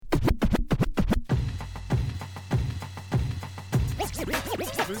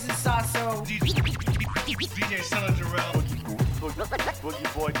This is Sasso. DJ Son Jarrell.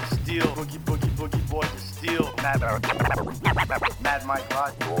 Boogie Boy Destijl. Boogie Boy Destijl.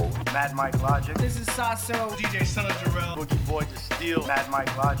 Mad Mike Logic. This is Sasso. DJ Son Jarrell. Boogie Boy Destijl. Mad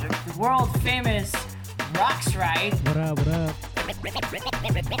Mike Logic. The world famous Roxrite. What up, what up?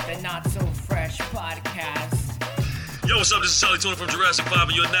 The Not So Fresh podcast. Yo, what's up? This is Sally Tony from Jurassic 5,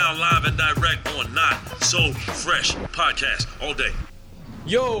 and you're now live and direct on Not So Fresh podcast all day.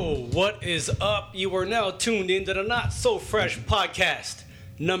 Yo, what is up? You are now tuned into the Not So Fresh podcast,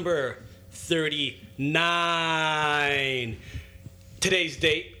 number 39. Today's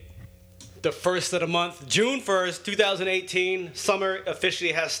date, the first of the month, June 1st, 2018. Summer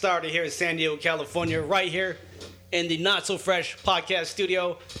officially has started here in San Diego, California, right here in the Not So Fresh podcast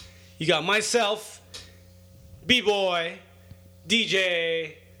studio. You got myself, Bboy,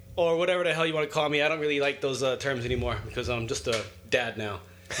 DJ, or whatever the hell you want to call me. I don't really like those terms anymore because I'm just a dad now.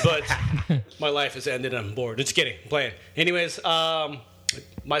 But my life has ended and I'm bored. Just kidding. I'm playing. Anyways,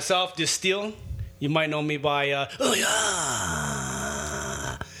 myself, Destijl. You might know me by, oh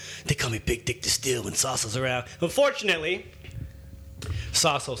yeah. They call me Big Dick Destijl when Sasso's around. Unfortunately,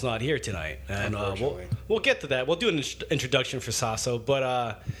 Sasso's not here tonight. And we'll get to that. We'll do an introduction for Sasso.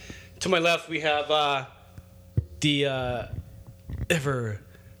 But to my left, we have the ever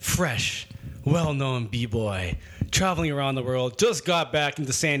fresh, well-known B-boy traveling around the world. Just got back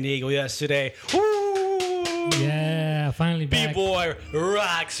into San Diego yesterday. Woo! Yeah, finally back. B-boy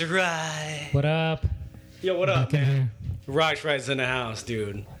Roxrite. What up? Yo, what up, Back in man? Roxrite's in the house,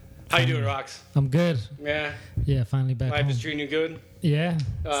 dude. How you doing, Rox? I'm good. Yeah. Yeah, finally back Life home. is treating you good? Yeah,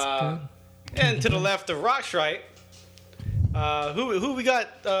 it's good. And to the left of Roxrite, who we got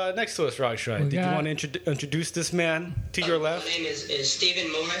next to us, Roxrite? Did you want to introduce this man to your left? My name is Stephen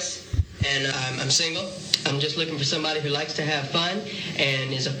Morris, and I'm single. I'm just looking for somebody who likes to have fun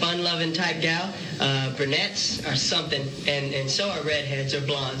and is a fun-loving type gal. Brunettes are something, and so are redheads or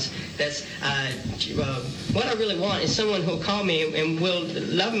blondes. That's what I really want is someone who'll call me and will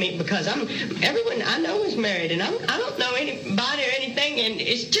love me because everyone I know is married, and I don't know anybody or anything, and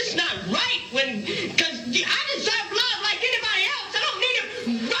it's just not right because I deserve love like anybody else. I don't need to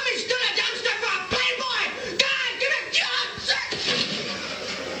rubbish through the dumpster for a playboy. God, give me a job, sir.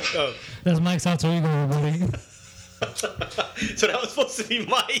 Oh. That's Mike's alter ego, everybody. So that was supposed to be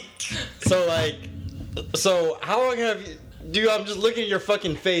Mike. So how long have you... Dude, I'm just looking at your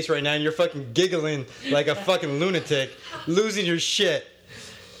fucking face right now and you're fucking giggling like a fucking lunatic, losing your shit.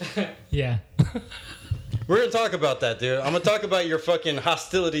 Yeah. We're going to talk about that, dude. I'm going to talk about your fucking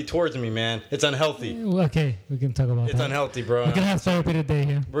hostility towards me, man. It's unhealthy. Okay, we can talk about It's that. unhealthy, bro. We can have therapy today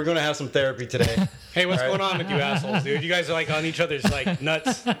here. We're going to have some therapy today. Hey, what's going on with you assholes, dude? You guys are like on each other's like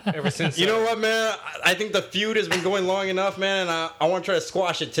nuts ever since. You know what, man? I think the feud has been going long enough, man, and I want to try to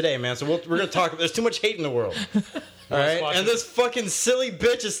squash it today, man. So we're going to talk. There's too much hate in the world. All right? And this fucking silly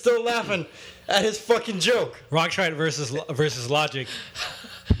bitch is still laughing at his fucking joke. Roxrite versus Logic.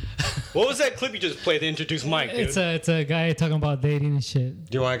 What was that clip you just played to introduce Mike, dude? It's a guy talking about dating and shit.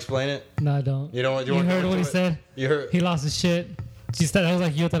 Do you want to explain it? No, I don't. You don't. You heard what he said? You heard? He lost his shit. That was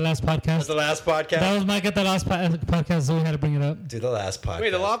like you at the last podcast. That's the last podcast? That was Mike at the last podcast, so we had to bring it up. Dude, the last podcast.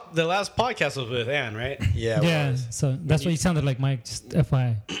 Wait, the last podcast was with Ann, right? Yeah. Yeah, so that's what you sounded like, Mike. Just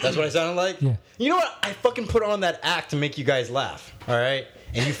FYI. That's what I sounded like? Yeah. You know what? I fucking put on that act to make you guys laugh. All right?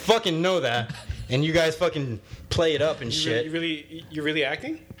 And you fucking know that. And you guys fucking play it up and shit. You're really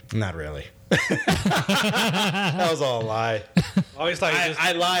acting? Not really. That was all a lie.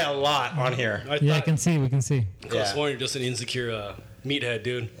 I lie a lot on here. Yeah, I can see. We can see. I was sworn you're just an insecure meathead,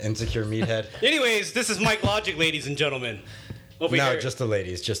 dude. Insecure meathead. Anyways, this is Mike Logic, ladies and gentlemen. Over no, here. just the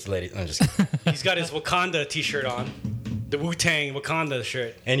ladies. Just the ladies. I'm just kidding. He's got his Wakanda t-shirt on. The Wu-Tang Wakanda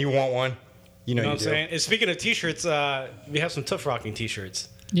shirt. And you want one? You know what you I'm do. saying? And speaking of t-shirts, we have some Tough Rocking t-shirts.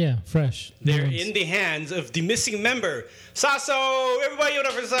 Yeah, fresh. They're in the hands of the missing member, Sasso. Everybody, what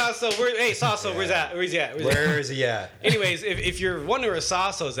up for Sasso? Hey, Sasso, where's he at? Where is he at? Anyways, if you're wondering where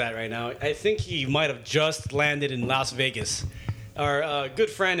Sasso's at right now, I think he might have just landed in Las Vegas. Our good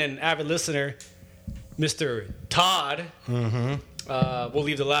friend and avid listener, Mr. Todd, we'll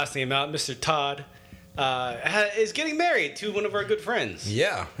leave the last name out, Mr. Todd, is getting married to one of our good friends.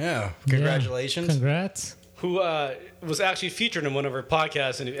 Yeah. Congratulations. Yeah, congrats. Who was actually featured in one of our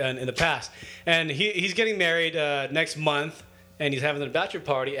podcasts in the past. And he's getting married next month, and he's having a bachelor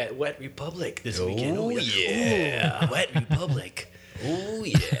party at Wet Republic this weekend. Oh, yeah. Wet Republic. Oh,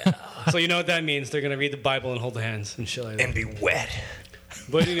 yeah. So you know what that means. They're going to read the Bible and hold hands and shit like that. And be wet.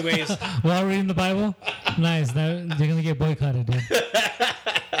 But anyways. While reading the Bible? Nice. Now you're going to get boycotted, dude.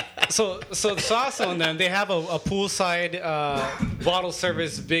 So the Sasso and them, they have a poolside bottle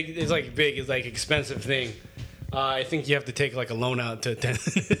service. It's like expensive thing. I think you have to take like a loan out to attend.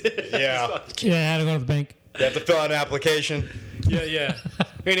 Yeah. Yeah, I had to go to the bank. You have to fill out an application. Yeah.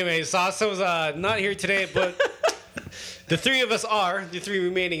 Anyway, Sasso's not here today, but the three of us are the three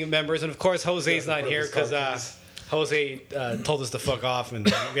remaining members, and of course Jose's not here because Jose told us to fuck off, and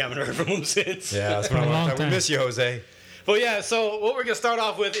we haven't heard from him since. Yeah, that's been a long time. We miss you, Jose. But yeah, so what we're gonna start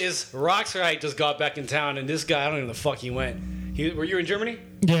off with is Roxrite just got back in town, and this guy, I don't know where the fuck he went. Were you in Germany?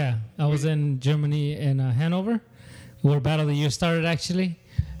 Yeah, I was in Germany in Hanover, where Battle of the Year started actually,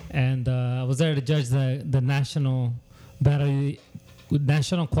 and I was there to judge the national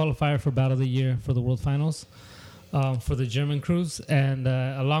qualifier for Battle of the Year for the World Finals for the German crews, and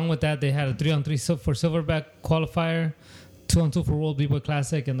along with that they had a 3-on-3 for Silverback qualifier, 2-on-2 for World B-Boy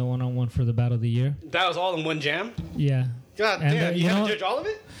Classic, and the 1-on-1 for the Battle of the Year. That was all in one jam? Yeah. God And, damn, you had to judge all of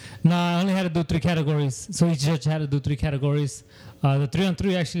it? No, I only had to do 3 categories. So each judge had to do 3 categories. The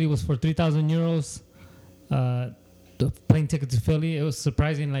 3-on-3 actually was for 3,000 euros. The plane ticket to Philly. It was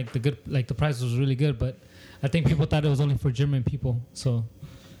surprising. The price was really good, but I think people thought it was only for German people. So.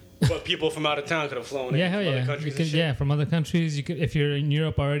 But people from out of town could have flown. Yeah, in hell from yeah. other countries and shit? Yeah, from other countries. You could, if you're in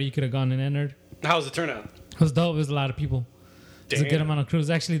Europe already, you could have gone and entered. How was the turnout? It was dope. It was a lot of people. It was a good amount of crews.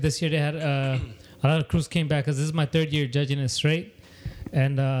 Actually, this year they had a lot of crews came back because this is my 3rd year judging it straight.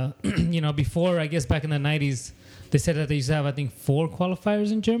 And, before, I guess back in the 90s, they said that they used to have, I think, 4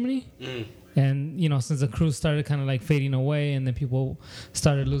 qualifiers in Germany. And, since the crews started kind of like fading away and then people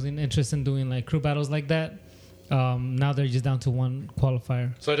started losing interest in doing like crew battles like that, now they're just down to 1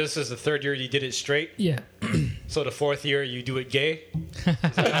 qualifier. So this is the 3rd year you did it straight? Yeah. So the 4th year you do it gay?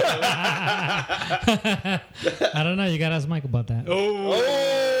 I don't know. You got to ask Mike about that.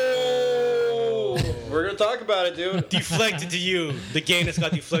 We're going to talk about it, dude. Deflected to you. The gayness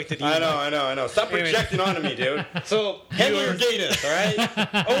got deflected to you. I know. Stop projecting onto me, dude. So handle your gayness, all right?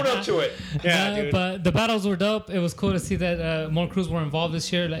 Own up to it. Yeah, dude. But the battles were dope. It was cool to see that more crews were involved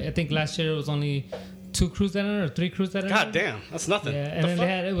this year. Like I think last year it was only 2 crews that entered or 3 crews that entered. God damn, that's nothing. Yeah, and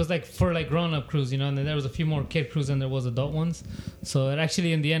then it was like for like grown-up crews, and then there was a few more kid crews than there was adult ones. So it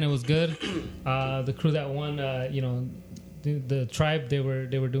actually, in the end, it was good. The crew that won, the tribe, they were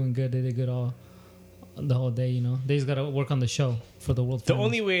doing good. They did good the whole day. They just gotta work on the show for the World Finals. The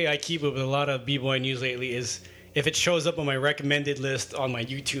only way I keep it with a lot of B-boy news lately is if it shows up on my recommended list on my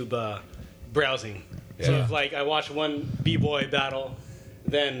YouTube browsing. Yeah. So if I watch one B-boy battle,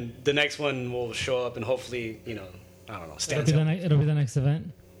 then the next one will show up and hopefully, I don't know, stands out. It'll be the next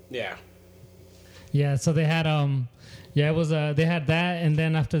event. Yeah. Yeah, so they had it was they had that, and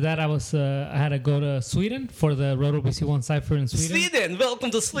then after that I had to go to Sweden for the Roto BC1 Cypher in Sweden. Welcome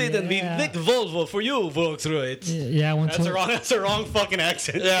to Sweden. Yeah. We picked Volvo for you, Volkswagen. Yeah, I went That's a wrong fucking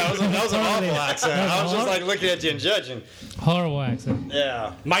accent. Yeah, that was an awful accent. I was just looking at you and judging. Horrible accent.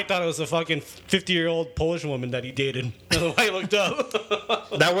 Yeah. Mike thought it was a fucking 50-year-old Polish woman that he dated. That's why he looked up.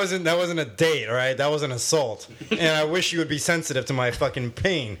 That wasn't a date, all right? That was an assault. And I wish you would be sensitive to my fucking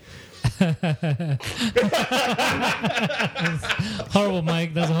pain. Horrible,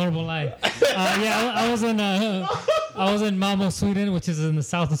 Mike. That's a horrible lie. I was in Malmo, Sweden, which is in the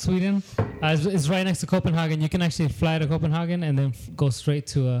south of Sweden. It's right next to Copenhagen. You can actually fly to Copenhagen and then go straight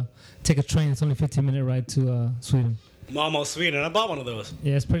to take a train. It's only a 15-minute ride to Sweden. Malmo, Sweden. I bought one of those.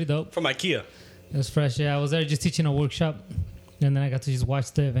 Yeah, it's pretty dope. From IKEA. It was fresh. Yeah, I was there just teaching a workshop, and then I got to just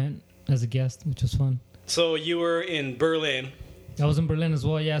watch the event as a guest, which was fun. So you were in Berlin. I was in Berlin as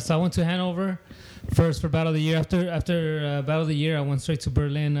well, yeah. So I went to Hanover first for Battle of the Year. After Battle of the Year, I went straight to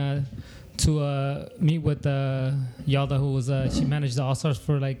Berlin to meet with Yalda, who was she managed the All Stars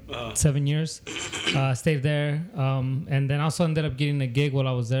for 7 years. Stayed there, and then also ended up getting a gig while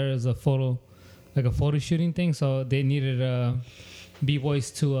I was there as a photo shooting thing. So they needed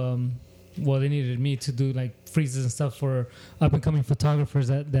B-boys to. They needed me to do freezes and stuff for up and coming photographers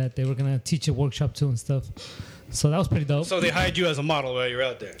that they were gonna teach a workshop to and stuff. So that was pretty dope. So they hired you as a model while you were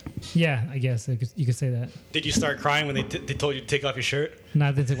out there? Yeah, I guess you could say that. Did you start crying when they told you to take off your shirt? No,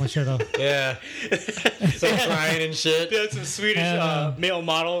 I didn't take my shirt off. Yeah. Start crying and shit. They had some Swedish male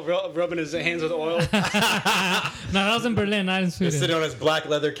model rubbing his hands with oil. No, that was in Berlin, not in Sweden. Just sitting on his black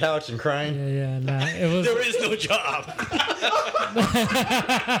leather couch and crying. Yeah, nah. It was. There is no job.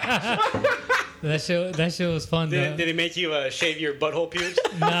 That shit was fun. Did it make you shave your butthole pubes?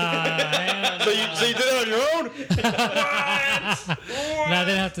 Nah. So you did it on your own? No, I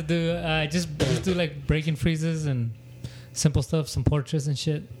didn't have to do. Just do breaking freezes and simple stuff, some portraits and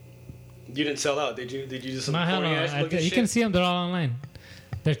shit. You didn't sell out, did you? Did you do some? No, hell no. You shit? can see them. They're all online.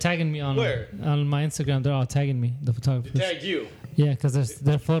 They're tagging me on Where? On my Instagram. They're all tagging me. The photographers. They tagged you. Yeah, because there's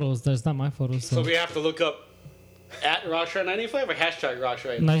their photos. There's not my photos. So So, we have to look up at Roxrite 95 or hashtag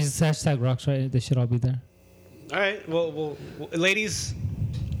Roxrite. no, just hashtag Roxrite. They should all be there. All right. Well, ladies,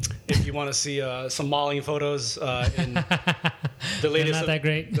 if you want to see some modeling photos in the latest, not that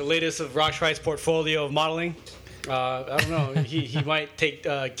great. The latest of Roxrite's portfolio of modeling. I don't know. He might take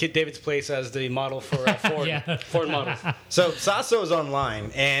Kid David's place as the model for Ford. Yeah. Ford models. So Sasso's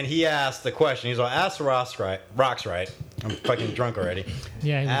online, and he asked the question. He's like, ask Roxrite. I'm fucking drunk already.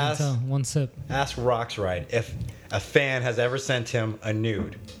 Yeah, you can Ask- tell. One sip. Ask Roxrite if a fan has ever sent him a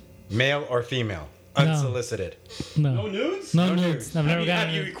nude, male or female, unsolicited. No. No nudes? No No nudes. nudes. I've never Have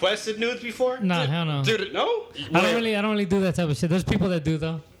gotten. you requested nudes before? No, hell no. Dude, No? I don't really do that type of shit. There's people that do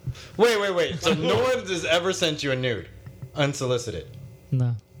though. Wait. So no one has ever sent you a nude, unsolicited?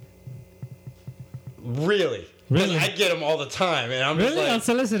 No. Really? Really? I get them all the time, and I'm just Really like,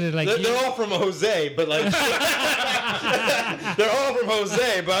 unsolicited, like they're all from Jose, but like, they're all from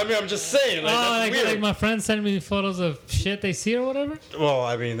Jose. But I mean, I'm just saying, like, that's weird. like my friends send me photos of shit they see or whatever. Well,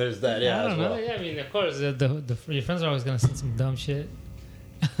 I mean, there's that, yeah. I don't as know. well. Yeah, I mean, of course, your friends are always gonna send some dumb shit.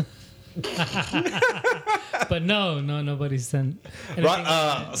 But no, nobody sent. anything.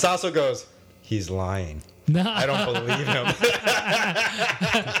 Sasso goes, he's lying. No, I don't believe him.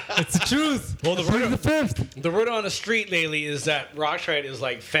 It's the truth. Well, the fifth. The word on the street lately is that Roxrite is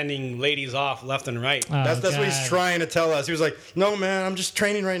like fending ladies off left and right. Oh, That's what he's God. trying to tell us. He was like, no, man, I'm just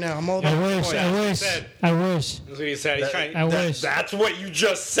training right now. I'm all about I wish. the I point." wish. said. I wish. That's what he said. He's trying. I wish. That's what you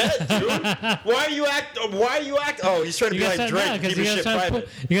just said, dude. Why are you act? Oh, he's trying to be like Drake, keep his shit private.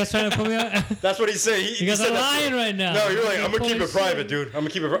 You guys trying to put me out? That's what he said. You guys are lying right now. No, you're like, I'm gonna keep it Holy private, shit. dude. I'm gonna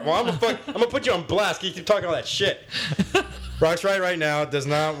keep it. Well, I'm gonna put you on blast. You keep talking all that shit. Roxrite right now does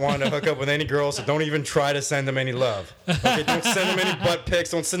not want to hook up with any girls, so don't even try to send him any love. Okay, don't send him any butt pics.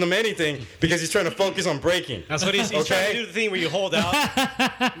 Don't send him anything because he's trying to focus on breaking. That's what he's trying to do. The thing where you hold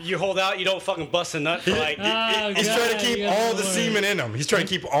out, you don't fucking bust a nut for like. He's trying to keep all the semen in him. He's trying to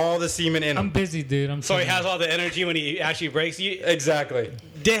keep all the semen in I'm him. busy, dude. So he has all the energy when he actually breaks. Exactly.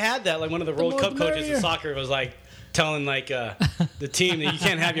 They had that like one of the World more Cup the coaches merrier. in soccer was like telling like the team that you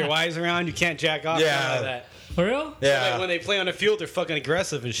can't have your wives around, you can't jack off. Yeah. None of that. For real? Yeah. Like when they play on the field, they're fucking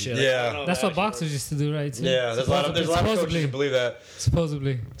aggressive and shit. Like, Yeah. I don't know That's if what that boxers used to do, right? Too? Yeah, there's a lot of coaches Supposedly. who believe that.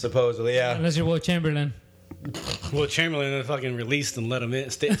 Supposedly, yeah. Unless you're Will Chamberlain. actually- Will Chamberlain fucking released and let him in.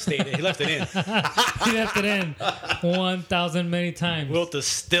 Stayed. He left it in. He left it in 1,000 many times. Wilt the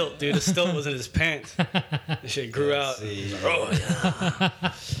stilt, dude. The stilt was in his pants. The shit grew out. Oh, yeah.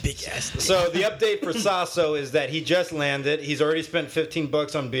 Big ass. So the update for Sasso is that he just landed. He's already spent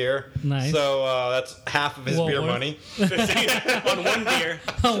 $15 on beer. Nice. So that's half of his Well beer worth. money. on one beer.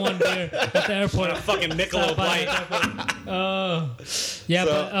 One beer at the airport. On a fucking Michelob Light. Oh, yeah,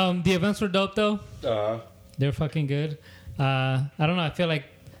 So- but the events were dope though. They're fucking good. I don't know. I feel like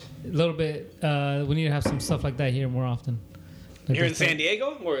a little bit. We need to have some stuff like that here more often. Like Here in this San stuff-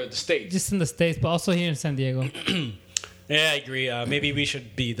 Diego or the States? Just in the States, but also here in San Diego. Yeah, I agree. Maybe we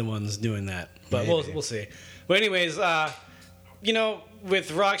should be the ones doing that, but Maybe. we'll see. But anyways,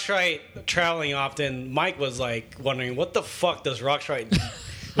 with Roxrite traveling often, Mike was like wondering what the fuck does Roxrite do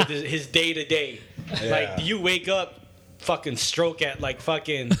with his day to day. Like, do you wake up, fucking stroke at like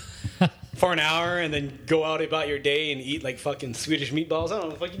fucking for an hour, and then go out about your day and eat like fucking Swedish meatballs? I don't know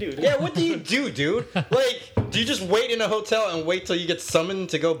what the fuck you do. Dude. Yeah, what do you do, dude? Like, do you just wait in a hotel and wait till you get summoned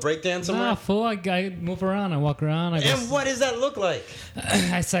to go breakdance somewhere? Nah, fool. I move around. I walk around. And what does that look like?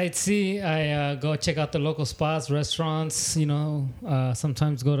 I sightsee. I go check out the local spots, restaurants.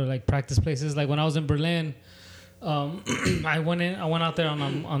 Sometimes go to like practice places. Like when I was in Berlin, I went out there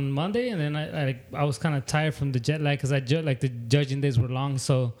on Monday, and then I was kind of tired from the jet lag because the judging days were long.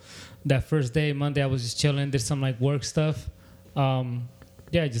 So that first day, Monday, I was just chilling, did some like work stuff.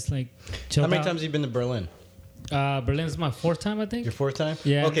 Just like chilled How many out. times have you been to Berlin? Berlin is my fourth time, I think. Your fourth time?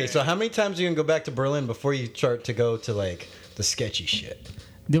 Yeah. Okay, so how many times are you going to go back to Berlin before you start to go to like the sketchy shit?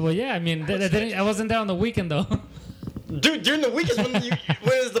 Well, yeah. I mean, I wasn't there on the weekend though. Dude, during the week is when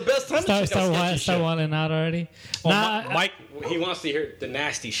is the best time to check out sketchy shit. Start wilding out already. Mike, he wants to hear the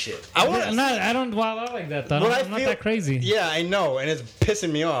nasty shit. I don't wild out like that though. I'm not that crazy. Yeah, I know, and it's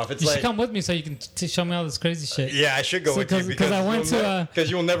pissing me off. It's You like, should come with me so you can show me all this crazy shit. yeah, I should go with you because I went to because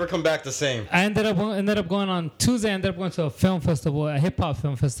you'll never come back the same. I ended up going on Tuesday. I ended up going to a film festival, a hip hop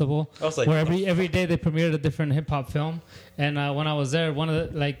film festival, I was like, where every day they premiered a different hip hop film. And when I was there, one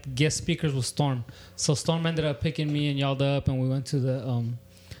of the guest speakers was Storm. So Storm ended up picking me and y'all up, and we went to the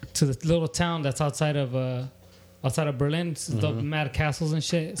little town that's outside of Berlin, the mad castles and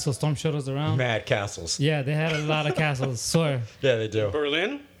shit. So Storm showed us around. Mad castles. Yeah, they had a lot of castles. Swear. Yeah, they do.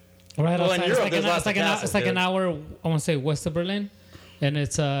 Berlin? Right Well, outside. in Europe, there's lots It's like of an castles, it's like dude. an hour. I want to say west of Berlin, and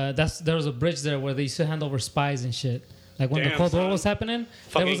it's there was a bridge there where they used to hand over spies and shit. Like when the Damn, Cold War son. was happening, there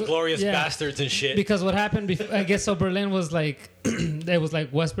Fucking was glorious bastards and shit. Because what happened, I guess, so Berlin was like, it was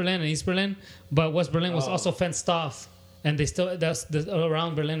like West Berlin and East Berlin, but West Berlin was also fenced off, and they still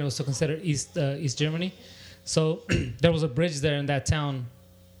around Berlin it was still considered East Germany. So there was a bridge there in that town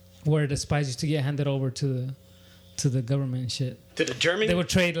where the spies used to get handed over to the government and shit. To the Germany? They would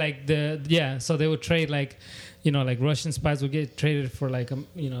trade like so they would trade like, like Russian spies would get traded for like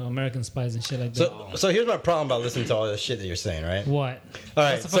American spies and shit like that. So here's my problem about listening to all this shit that you're saying, right? What? All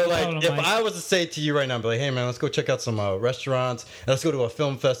right, What's the so fucking like, problem, if Mike? I was to say to you right now, be like, hey man, let's go check out some restaurants, and let's go to a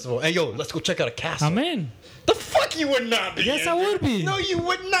film festival, and yo, let's go check out a castle. I'm in. The fuck you would not be. Yes, in, I would be. No, you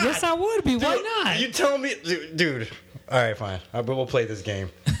would not. Yes, I would be. Why Dude, not? You tell me, dude. All right, fine. But we'll play this game.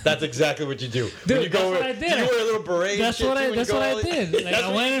 That's exactly what you do. Dude, when you go, that's what I did. You wear a little beret. That's shit what too, I. when you That's go what I all- did. Like, That's I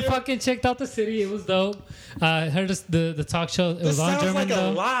what went you and do? fucking checked out the city. It was dope. Heard the talk show. It This was on sounds German like a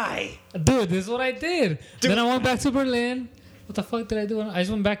though. lie. Dude, this is what I did. Dude. Then I went back to Berlin. What the fuck did I do? I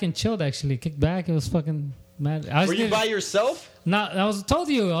just went back and chilled. Actually, kicked back. It was fucking mad. Were you by yourself? Not. I told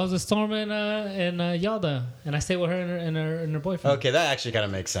you. I was a storm in Yalda, and I stayed with her and her boyfriend. Okay, that actually kind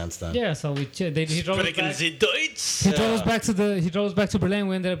of makes sense then. Yeah, so we chilled. He drove us Sprechen back. Sie Deutsch? He drove us back to Berlin.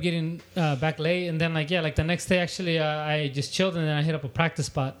 We ended up getting back late, and then like the next day actually I just chilled, and then I hit up a practice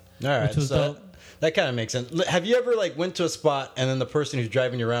spot, All right, which was so dope. that kind of makes sense. Have you ever like went to a spot and then the person who's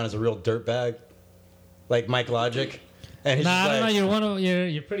driving you around is a real dirtbag, like Mike Logic? And he's Nah, just I don't like, know.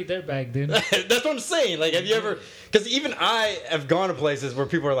 You're pretty dirtbag, dude. That's what I'm saying. Like, have you ever? Because even I have gone to places where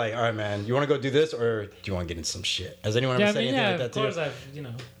people are like, "All right, man, you want to go do this, or do you want to get in some shit?" Has anyone ever Yeah, I said mean, anything yeah, like that of to course you?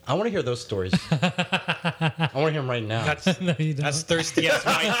 I've. I want to hear those stories. I want to hear them right now. No, you don't. That's thirsty ass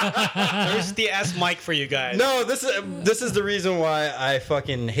Mike. Thirsty ass Mike for you guys. No, this is the reason why I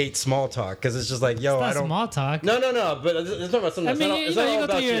fucking hate small talk, because it's just like, yo, It's I not don't. small talk. No, but it's talking about something. I That's mean, not, you it's not all go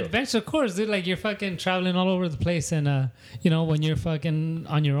about through your you. adventure course, dude. Like you're fucking traveling all over the place, and when you're fucking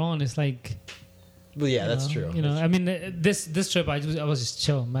on your own, it's like. Well, yeah, that's you know, true. You know, I mean, this trip I was just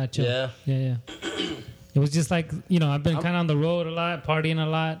chill, mad chill. Yeah? Yeah. It was just like, I've been kind of on the road a lot, partying a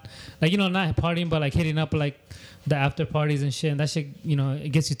lot. Like, not partying, but like hitting up like the after parties and shit. And that shit, it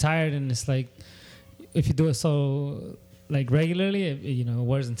gets you tired, and it's like if you do it so like regularly, it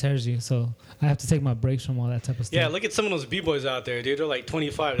wears and tears you. So I have to take my breaks from all that type of stuff. Yeah, look at some of those b-boys out there, dude. They're like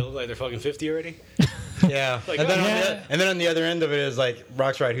 25. They look like they're fucking 50 already. Yeah. Like, and, then yeah. and then on the other end of it is like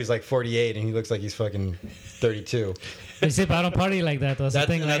Roxrite, who's like 48, and he looks like he's fucking 32. You see, but I don't party like that. Though. That's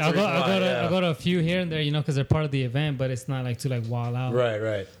the thing. Like, that's the reason why, yeah. I'll go to a few here and there, because they're part of the event, but it's not like to like wild out.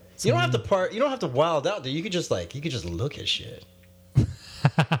 Right. You don't have to You don't have to wild out, dude. You could just look at shit.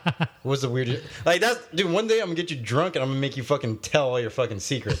 What's the weirdest? Like that's, dude. One day I'm gonna get you drunk and I'm gonna make you fucking tell all your fucking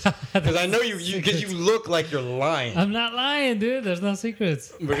secrets. Because I know you because you look like you're lying. I'm not lying, dude. There's no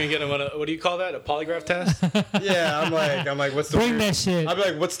secrets. We're gonna get him on what do you call that? A polygraph test? Yeah, I'm like, what's the Bring weird- that shit. I'll be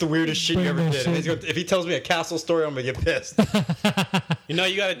like, what's the weirdest shit you Bring ever that did? And he's shit. gonna, if he tells me a castle story, I'm gonna get pissed. You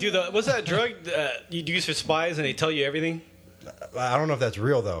gotta do what's that drug you use for spies and they tell you everything? I don't know if that's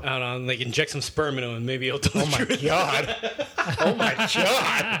real though. I don't know, like inject some sperm in him and maybe he'll tell Oh the my truth. god! Oh my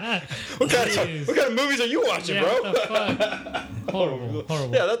god! What kind of movies are you watching, Yeah, bro? what the fuck?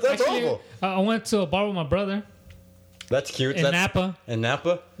 Horrible. Yeah, that's Actually, awful. I went to a bar with my brother That's cute. in Napa. In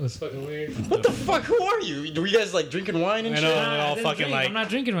Napa? It was fucking weird. What the fuck? Who are you? Were you guys like drinking wine and I shit? know. Nah, They're all I didn't fucking drink. like I'm not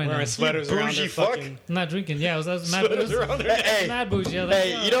drinking right now. wearing sweaters You around bougie their fuck. fucking. I'm not drinking. Yeah, I was mad. It was around their Hey, mad bougie. I was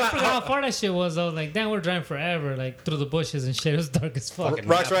hey, like, you know I how- forgot how far that shit was. I was like, damn, we're driving forever, like through the bushes and shit. It was dark as fuck.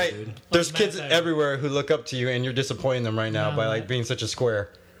 Rock's right. There's Fucking kids mad tired. everywhere who look up to you, and you're disappointing them right now Nah, by like man. being such a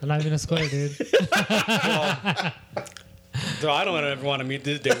square. I'm not even a square, dude. So I don't ever want to meet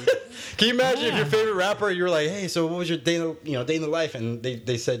this dude. Can you imagine if Yeah. your favorite rapper, you were like, hey, so what was your day in the life? And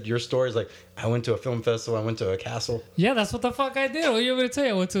they said your story is like, I went to a film festival, I went to a castle. Yeah, that's what the fuck I did. What you want me to tell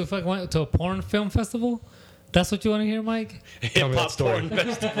you? I went to a porn film festival. That's what you want to hear, Mike? Tell me that Hip-hop story. porn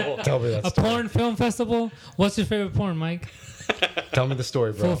festival. Tell me that A story. porn film festival. What's your favorite porn, Mike? Tell me the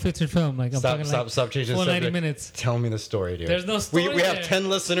story, bro. Full feature film. Like I'm talking Stop changing the full 90 subject. minutes. Tell me the story, dude. There's no story We have there. 10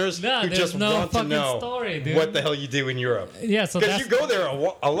 listeners No, who there's just no want to fucking know story, dude. what the hell you do in Europe. Yeah, so Because that's you go there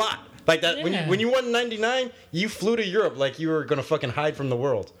a lot. Like that Yeah. when you won '99, you flew to Europe like you were gonna fucking hide from the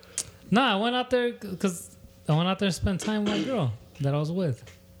world. No, I went out there because I went out there to spend time with my girl that I was with.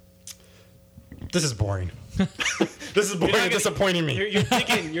 This is boring. This is boring and disappointing me. You're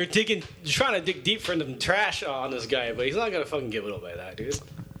trying to dig deep for some trash on this guy, but he's not gonna fucking give it away that, dude.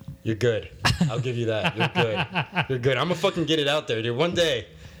 You're good. I'll give you that. You're good. You're good. I'm gonna fucking get it out there, dude. One day.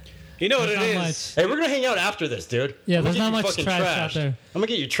 You know what it Not is. much. Hey, we're gonna hang out after this, dude. Yeah, I'm there's gonna not get you much fucking trash out trashed. there. I'm gonna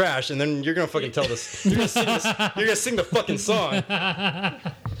get you trashed, and then you're gonna fucking tell this. You're gonna sing the fucking song.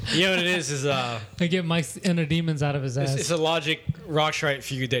 You know what it is I get Mike's inner demons out of his ass. it's a Logic Roxrite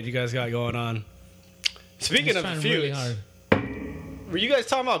feud that you guys got going on. Speaking He's of trying feuds, really hard. were you guys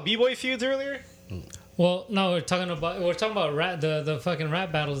talking about Bboy Feuds earlier? Well, no, we're talking about the fucking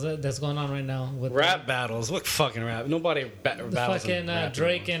rap battles that's going on right now with Rap battles? What fucking rap? Nobody the battles. fucking in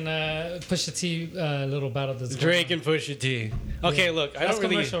Drake and Pusha T little battle that's going Drake on. and Pusha T. Okay, Yeah. look, I That's don't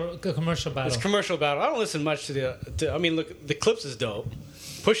really. commercial battle. It's commercial battle. I don't listen much to the. I mean, look, the clips is dope.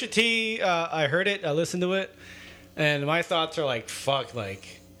 Pusha T, I heard it, I listened to it, and my thoughts are like, fuck,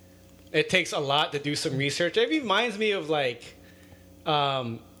 like, it takes a lot to do some research. It reminds me of like,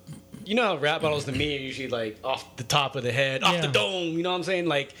 you know how rap battles to me are usually like off the top of the head, off the Yeah. dome. You know what I'm saying?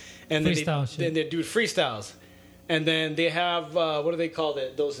 Like, and Freestyle shit. then they do freestyles, and then they have what do they call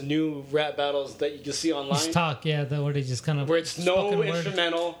it? Those new rap battles that you can see online. Just talk, yeah, where they just kind of Where it's no spoken word.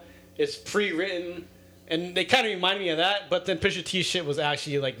 instrumental, it's pre-written, and they kind of remind me of that. But then Pusha T shit was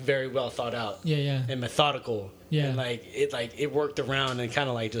actually like very well thought out, Yeah. and methodical, Yeah. and it worked around and kind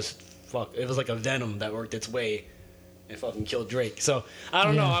of like just fuck. It was like a venom that worked its way and fucking killed Drake. So I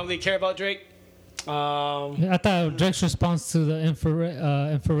don't know. Yeah. I don't really care about Drake. I thought Drake's response to the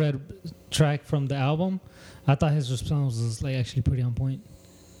infrared track from the album, I thought his response was like actually pretty on point.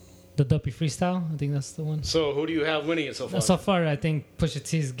 The Duppy freestyle, I think that's the one. So who do you have winning it so far? So far, I think Pusha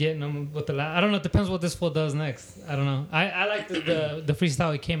T's getting him with the. I don't know. It depends what this fool does next. I don't know. I like the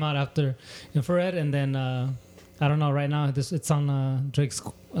freestyle. It came out after Infrared, and then I don't know. Right now, it's on Drake's.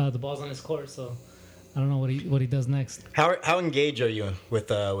 The ball's on his court, so I don't know what he does next. How engaged are you with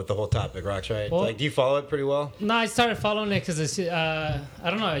the whole topic, Roxrite? Well- Like, do you follow it pretty well? No, I started following it because I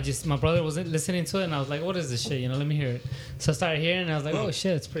don't know. My brother wasn't listening to it, and I was like, "What is this shit?" Let me hear it. So I started hearing, and I was like, "Oh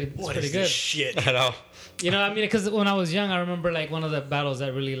shit, it's pretty What good." is this shit? I know. I mean, because when I was young, I remember like one of the battles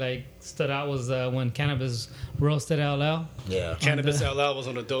that really like stood out was when Cannabis roasted LL. Yeah. Cannabis LL was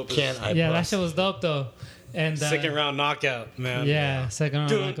on the dopest. Yeah, that shit was dope though. And Second round knockout, man. Yeah, second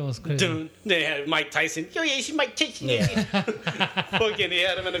round knockout was crazy. They had Mike Tyson. Yo, yeah, she's Mike Tyson. Yeah. Fucking, they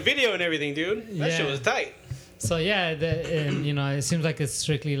had him in a video and everything, dude. That shit Yeah. was tight. So yeah, and it seems like it's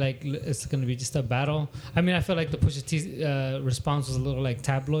strictly like it's gonna be just a battle. I mean, I feel like the Pusha T response was a little like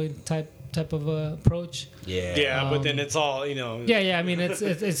tabloid type of approach. Yeah. Yeah, but then it's all, Yeah. I mean,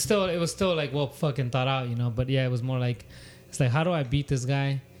 it was still like well fucking thought out, But yeah, it was more like it's like how do I beat this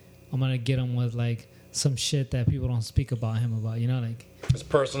guy? I'm gonna get him with like some shit that people don't speak about him about, like. It's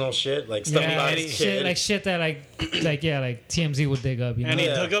personal shit, like stuff about his kid. Shit that like TMZ would dig up, And he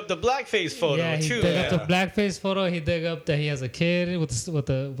dug up the blackface photo Yeah, he too. dug up the blackface photo. He dug up that he has a kid with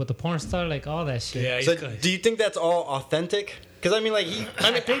the porn star, like all that shit. Yeah, So, do you think that's all authentic? Because I mean, like,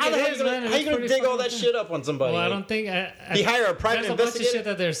 how think the it hell is, how man. you It's gonna pretty dig all that fucking shit up on somebody? Well, I Like, don't think he hired a private there's a bunch of investigator? shit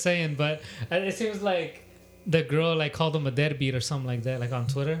that they're saying, but it seems like the girl like called him a deadbeat or something like that, like on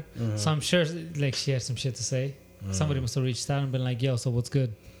Twitter. So I'm sure like she had some shit to say. Somebody must have reached out and been like, "Yo, so what's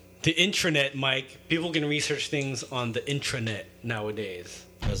good?" The intranet, Mike. People can research things on the intranet nowadays.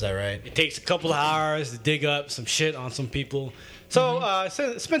 Is that right? It takes a couple of hours to dig up some shit on some people. So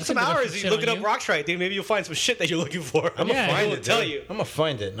spend some dig up hours some shit looking on up you. Roxrite, dude. Maybe you'll find some shit that you're looking for. I'm Yeah, gonna find I will it. tell dude. you. I'm gonna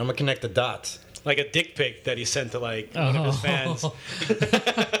find it. And I'm gonna connect the dots. Like a dick pic that he sent to like one of his fans.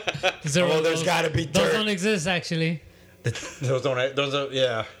 There's got to be Those dirt. don't exist actually. Those don't.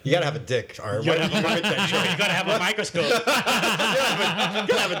 Yeah. You gotta have a dick. All right. You gotta You gotta have a microscope.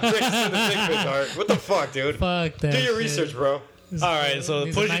 have a dick to send a dick pic, Art. What the fuck, dude? Fuck that. Do your shit. research, bro. All right, so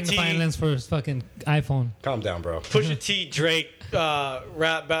Needs a Pusha magnifying T, lens for his fucking iPhone. Calm down, bro. Pusha T, Drake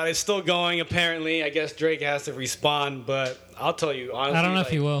rap battle is still going. Apparently, I guess Drake has to respond, but I'll tell you honestly, I don't know like,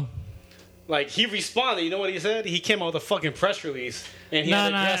 if he will. Like he responded. You know what he said? He came out with a fucking press release, and he No, had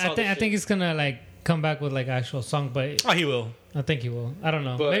to address all I this think shit. he's gonna like come back with like actual song, but Oh, he will. I think he will. I don't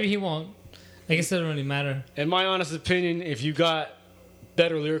know. But- Maybe he won't. I guess it doesn't really matter. In my honest opinion, if you got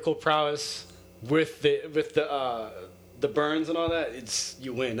better lyrical prowess with the burns and all that, it's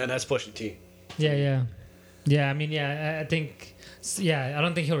you win, and that's Pusha T. Yeah. I mean, I think. Yeah, I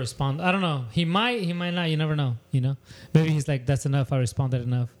don't think he'll respond. I don't know. He might not. You never know. Maybe he's like, "That's enough. I responded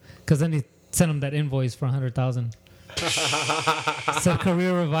enough." Because then he sent him that invoice for $100,000. Said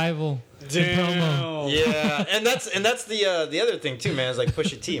career revival. Damn. Promo. Yeah, and that's the other thing too, man. It's like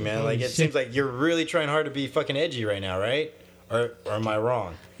Pusha T, man. Like it shit. seems like you're really trying hard to be fucking edgy right now, right? Or am I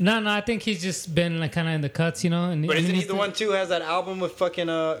wrong? No, I think he's just been like kind of in the cuts, And But I mean, isn't he he's the one too who has that album with fucking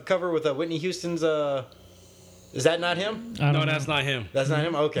cover with Whitney Houston's? Is that not him? I don't No, know. that's not him. That's not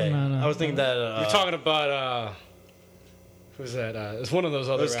him. Okay, No. I was thinking that. We're talking about Who's that? It's one of those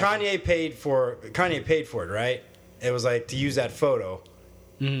other. It was rappers. Kanye paid for it, right? It was like to use that photo.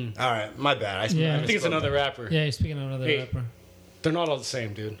 Mm. All right, my bad. Yeah. I think it's another rapper. Yeah, you're speaking of another Hey. rapper. They're not all the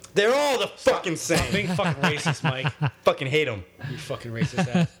same, dude. They're all the fucking Being same. fucking racist, Mike. Fucking hate them. You fucking racist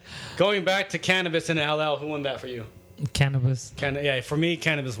ass. Going back to cannabis and LL, who won that for you? Cannabis. Yeah, for me,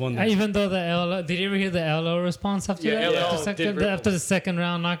 cannabis won that. Even though the LL, did you ever hear the LL response after Yeah, that? LL did rip After the second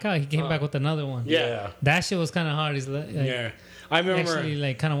round knockout, he came back with another one. Yeah. That shit was kind of hard. He's Yeah. I remember actually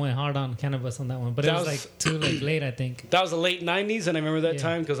like kind of went hard on cannabis on that one, but it That was was- like too like late, I think. that was the late 90s, and I remember that Yeah.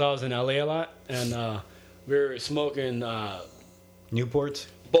 time because I was in LA a lot, and we were smoking Newports.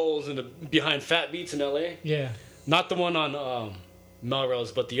 bowls behind Fat Beats in LA. Yeah. Not the one on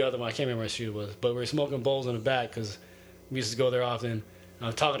Melrose, but the other one. I can't remember what street it was. But we were smoking bowls in the back because we used to go there often. I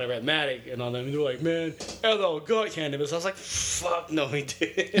was talking to Ratmatic and all them. And they were like, man, LL got cannabis. I was like, fuck, no, he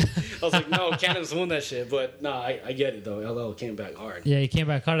did. I was like, no, cannabis won that shit. But nah, I get it, though. LL came back hard. Yeah, he came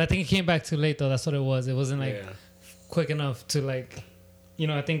back hard. I think he came back too late, though. That's what it was. It wasn't like Yeah. quick enough to like, you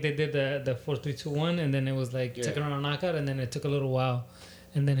know, I think they did the 4-3-2-1, and then it was like Yeah. second round knockout, and then it took a little while,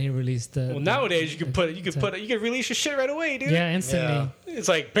 and then he released the. Well, nowadays, you can release your shit right away, dude. Yeah, instantly. Yeah. It's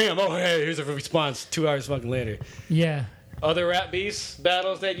like, bam, oh, hey, here's a response 2 hours fucking later. Yeah. Other rap beasts,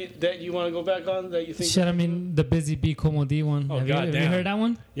 battles that you want to go back on that you think? Shit, I mean, the Busy Bee Como D one. Oh, have you goddamn. heard that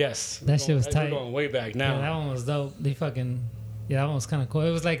one? Yes. That shit was We're tight. going way back Yeah, now. that one was dope. That one was kind of cool. It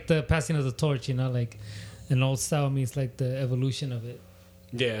was like the passing of the torch, you know, like an old style meets like the evolution of it.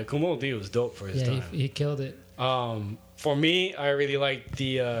 Yeah, Kumo D was dope for his Yeah, time. he killed it. For me, I really like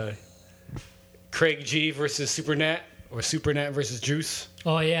the Craig G versus Supernat or Supernat versus Juice.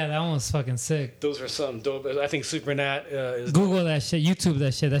 Oh yeah, that one was fucking sick. Those were some dope. I think Supernat is. Google that shit, YouTube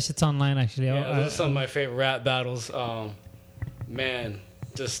that shit. That shit's online actually. Yeah, those are some of my favorite rap battles. Man,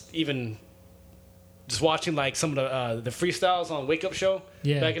 just watching like some of the freestyles on Wake Up Show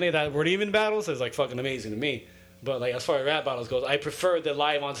Yeah. back in the day that weren't even battles. It was like fucking amazing to me. But like as far as rap battles goes, I prefer the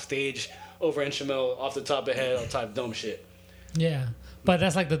live on stage over instrumental off the top of the head all type of dumb shit. Yeah, but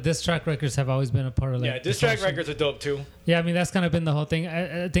that's like the diss track records have always been a part of like. Yeah, diss the track function. records are dope too. Yeah, I mean that's kind of been the whole thing.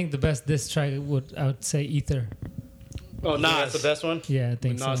 I think the best diss track I would say Ether. Oh, Nas. That's the best one. Yeah, I When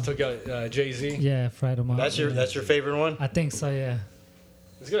think Nas so. took out Jay-Z. Yeah, fried them up. That's your favorite one. I think so. Yeah.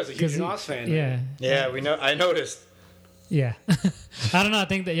 It's good as a huge 'Cause Nas fan. Yeah. Yeah, we know. I noticed. Yeah. I don't know. I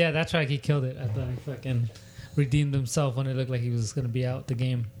think that track he killed it. I thought he fucking redeemed himself when it looked like he was gonna be out the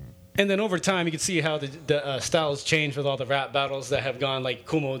game. And then over time, you can see how the styles change with all the rap battles that have gone like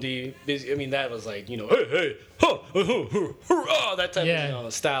Kumo D. I mean, that was like, you know, hey, huh, that type Yeah. of, you know,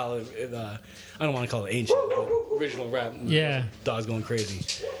 style. I don't want to call it ancient, but original rap. Yeah. Dogs going crazy.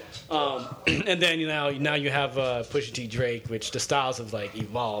 And then now you have Pusha T, Drake, which the styles have like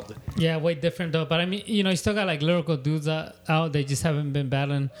evolved. Yeah, way different though. But I mean, you know, you still got like lyrical dudes out. They just haven't been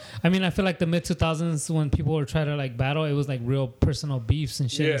battling. I mean, I feel like the mid 2000s when people were trying to like battle, it was like real personal beefs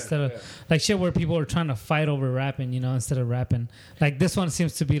and shit Yeah, instead of yeah. like shit where people were trying to fight over rapping, you know, instead of rapping. Like this one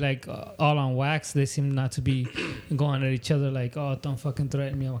seems to be like all on wax. They seem not to be going at each other like, oh, don't fucking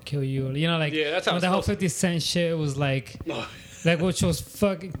threaten me, I'll kill you. Or, you know, like Yeah, that's how when it's the whole supposed to 50 Cent shit was like. Like, which was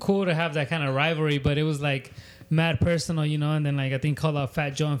fucking cool to have that kind of rivalry, but it was like mad personal, you know. And then like I think called out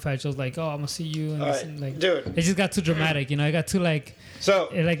Fat Joe, and Fat Joe's like, "Oh, I'm gonna see you," and, this, Alright, and like, dude. it just got too dramatic, you know. It got too like, So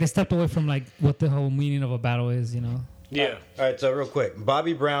like they stepped away from like what the whole meaning of a battle is, you know. Yeah. All right, so real quick,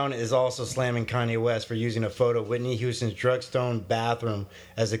 Bobby Brown is also slamming Kanye West for using a photo of Whitney Houston's drugstore bathroom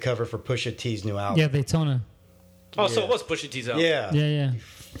as the cover for Pusha T's new album. Yeah, Daytona. Oh, so it was Pusha T's album. Yeah. Yeah.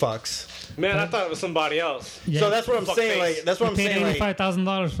 Fucks. Man, I thought it was somebody else. Yeah. So that's what I'm Fuck saying. face. Like, that's what I'm Paid saying. Like,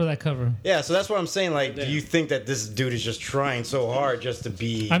 $85,000 for that cover. yeah. So that's what I'm saying. Like, do Damn. you think that this dude is just trying so hard just to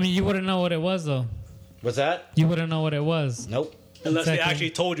be? I mean, you wouldn't know what it was though. What's that? You wouldn't know what it was. Nope. Unless they Exactly. actually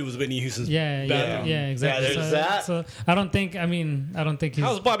told you it was Whitney Houston's Yeah, bathroom. exactly. Yeah, there's so, that. So I don't think. I don't think he's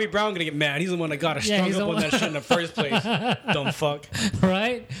How's Bobby Brown gonna get mad? He's the one that got us Yeah, strung he's up the on one- that shit in the first place. Dumb fuck.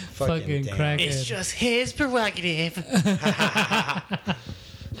 right. Fucking Fucking damn. crackhead. just his prerogative.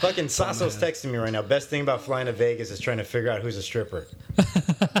 Fucking Sasso's texting me right now. Best thing about flying to Vegas is trying to figure out who's a stripper.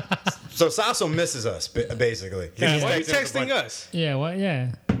 So Sasso misses us, basically. Yeah, He's why are you texting us a texting bunch. us? Yeah. What?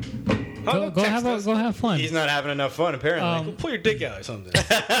 Yeah. How Go, don't go text have us? go have fun. He's not having enough fun, apparently. Pull your dick out or something.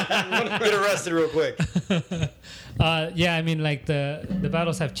 Get arrested real quick. Yeah, I mean, like the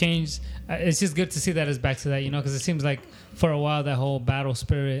battles have changed. It's just good to see that it's back to that, you know, because it seems like for a while that whole battle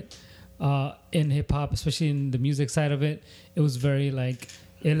spirit in hip hop, especially in the music side of it, it was very like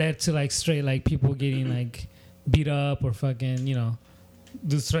it led to like straight like people getting like beat up or fucking, you know,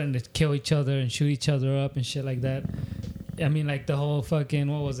 dudes threatening to kill each other and shoot each other up and shit like that. I mean, like the whole fucking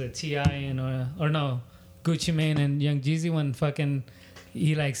what was it, T.I. and or no, Gucci Mane and Young Jeezy when fucking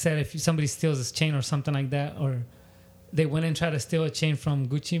he like said if somebody steals his chain or something like that, or they went and tried to steal a chain from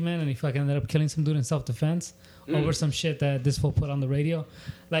Gucci Mane and he fucking ended up killing some dude in self-defense over some shit that this fool put on the radio.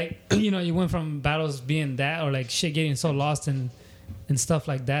 Like, you know, you went from battles being that or like shit getting so lost and stuff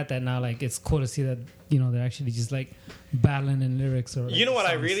like that now like it's cool to see that, you know, they're actually just like battling in lyrics or like, You know what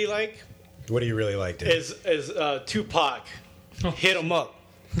songs. I really like? What do you really like, dude? Is Tupac. Hit him up.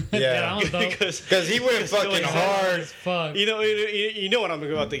 Yeah, because he went fucking hard. Fuck. You know what I'm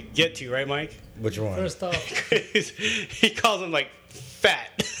about to get to, right, Mike? Which one? First off, he calls him like fat.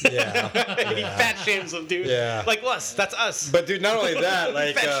 Yeah. He fat shames him, dude. Yeah. Like us. That's us. But dude, not only that,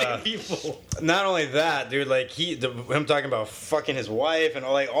 like, fat shame people. not only that, dude, like him talking about fucking his wife and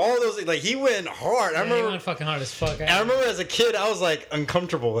all those, like he went hard. I he remember went fucking hard as fuck. I remember as a kid, I was like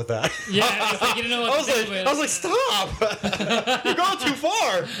uncomfortable with that. Yeah, it's like you didn't know what to do with. I was like, stop! You're going too far.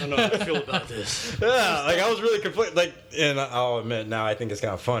 I don't know how I feel about this. Yeah, like I was really conflicted. Like, and I'll admit now, I think it's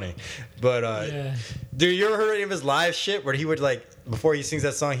kind of funny. But Yeah. dude, you ever heard any of his live shit where he would like before he sings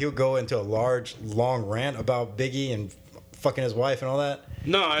that song, he would go into a large, long rant about Biggie and fucking his wife and all that?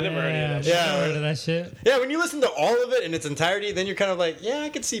 No, I never heard any of that. Yeah. Never heard of that shit. Yeah, when you listen to all of it in its entirety, then you're kind of like, yeah, I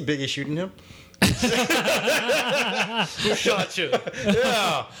could see Biggie shooting him. Who shot you?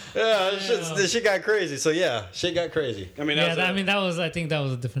 Yeah, this shit got crazy. So yeah, shit got crazy. I mean, Yeah, I think that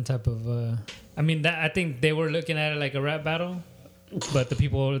was a different type of. I think they were looking at it like a rap battle, but the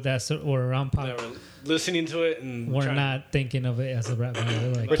people that were around Pop they were listening to it and were not thinking of it as a rap battle. They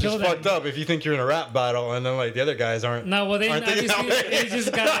were like, Which is "Kill that." fucked up if you think you're in a rap battle and then like the other guys aren't. No, well, aren't thinking that way. it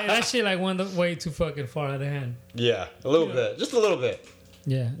just got that shit like went way too fucking far out of hand. Yeah, a little bit, just a little bit.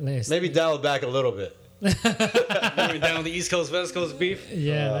 Yeah, Maybe dial it back a little bit. Moving down the East Coast, West Coast beef.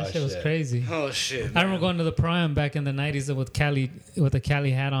 Yeah, that shit was crazy. Oh shit! I remember going to the Prime back in the '90s with the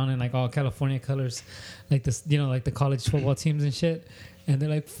Cali hat on and like all California colors, like this, you know, like the college football teams and shit. And they're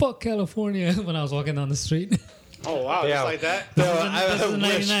like, "Fuck California" when I was walking down the street. Oh wow, Yeah. just like that. This is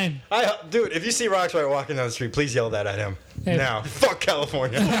 99. Dude, if you see Roxrite walking down the street, please yell that at him. Hey. Now, fuck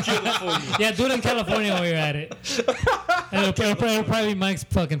California. Yeah, do it in California while you're at it. And it'll probably be Mike's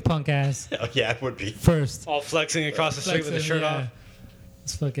fucking punk ass Oh, yeah, it would be. first. All flexing across the street with his shirt off,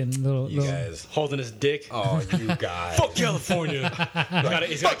 It's fucking little. You guys. holding his dick. Oh, you guys. Fuck California.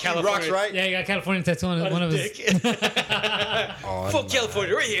 He's got California. Roxrite. Yeah, he got California tattoo on one of his. dick. Fuck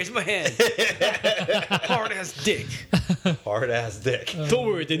California, right here. It's my hand. Hard ass dick. Hard ass dick. Don't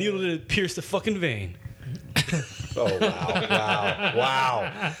worry, the needle didn't pierce the fucking vein. Oh,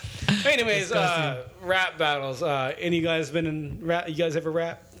 wow. Anyways, rap battles. Any of you guys been in rap? You guys ever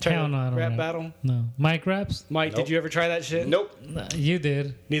rap? Hell no, I don't rap rap. battle? No, Mike raps. Mike, did you ever try that shit? Nope. No, you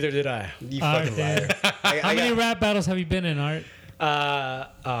did. Neither did I. You Art fucking liar. did. How many rap battles have you been in, Art?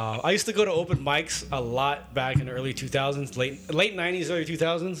 I used to go to open mics a lot back in the early 2000s, late 90s, early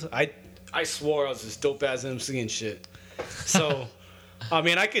 2000s. I swore I was this dope ass MC and shit. So, I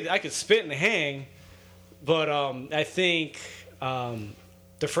mean, I could spit and hang, but I think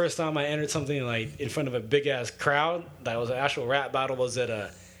the first time I entered something like in front of a big ass crowd that was an actual rap battle was at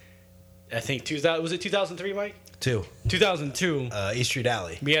I think 2000. Was it 2003, Mike? 2002. East Street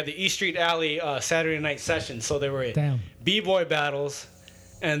Alley. We had the East Street Alley Saturday night session, so there were B-boy battles,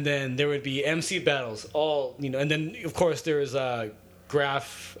 and then there would be MC battles, all, you know, and then of course there was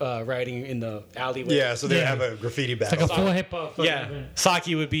graph writing in the alleyway. Yeah, so they have a graffiti It's battle. like a full hip hop. Yeah,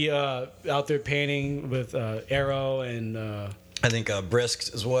 Saki would be out there painting with Arrow and I think Brisks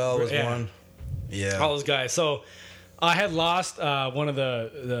as well was Yeah. one. Yeah. all those guys. So I had lost one of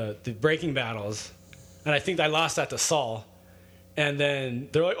the breaking battles, and I think I lost that to Saul. And then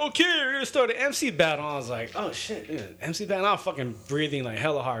they're like, okay, we're gonna start an MC battle. I was like, oh shit, man, MC battle. I'm fucking breathing like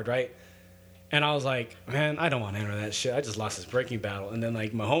hella hard, right? And I was like, man, I don't want to enter that shit. I just lost this breaking battle. And then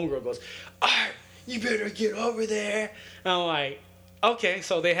like my homegirl goes, Art, you better get over there. And I'm like, okay.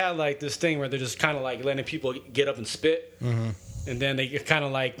 So they had like this thing where they're just kind of like letting people get up and spit. Mm-hmm. And then they kind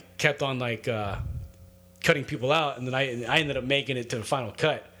of like kept on like cutting people out. And then I ended up making it to the final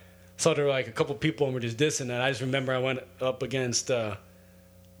cut. So there were like a couple people and we're just dissing. And I just remember I went up against a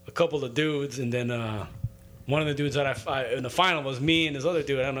couple of dudes. And then one of the dudes that I in the final was me and this other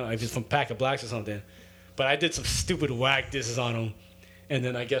dude. I don't know if he's from Pack of Blacks or something. But I did some stupid whack disses on him. And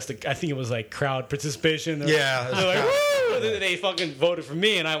then I think it was like crowd participation. Yeah. They're like, woo! And then they fucking voted for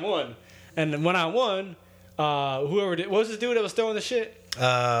me and I won. And then when I won, whoever did, what was this dude that was throwing the shit?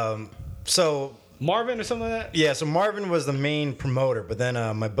 So Marvin or something like that? yeah, so Marvin was the main promoter, but then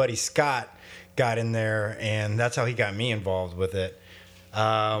my buddy Scott got in there, and that's how he got me involved with it.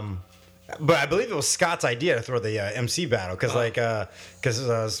 But I believe it was Scott's idea to throw the MC battle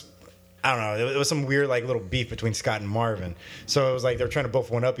because I don't know. It was some weird like little beef between Scott and Marvin. So it was like they were trying to both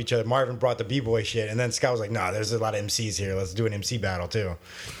one up each other. Marvin brought the B-boy shit, and then Scott was like, "Nah, there's a lot of MCs here. Let's do an MC battle too."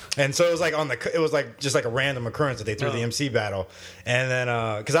 And so it was like it was like just like a random occurrence that they threw the MC battle, and then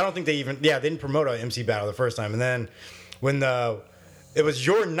because I don't think they didn't promote an MC battle the first time, and then when it was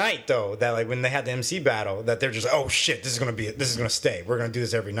your night though that like when they had the MC battle that they're just like, oh shit, this is gonna stay. We're gonna do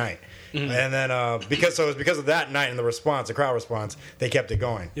this every night. Mm-hmm. And then because of that night and the crowd response, they kept it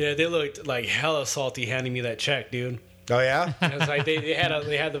going. Yeah, they looked like hella salty handing me that check, dude. Oh yeah, it was like they had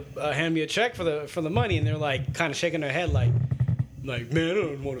to hand me a check for the money, and they're like kind of shaking their head like man, I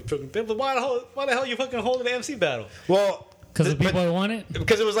don't want to fucking. But why the hell are you fucking holding the MC battle? Well. Because the people want it.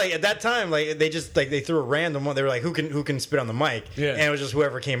 Because it was like at that time, like they just like they threw a random one. They were like, who can spit on the mic? Yeah. And it was just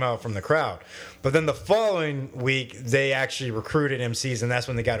whoever came out from the crowd. But then the following week, they actually recruited MCs, and that's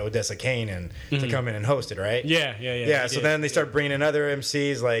when they got Odessa Kane in to come in and host it, right? Yeah. So then they started bringing in other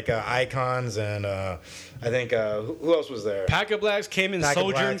MCs like Icons and I think who else was there? Pack of Blacks came in, Pack of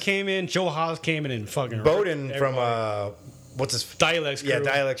Sojourn Blacks. came in, Joe Haas came in, and fucking Bowden from what's his Dialects crew. Yeah,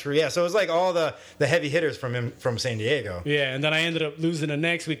 Dialects crew. Yeah, so it was like all the heavy hitters from San Diego. Yeah, and then I ended up losing the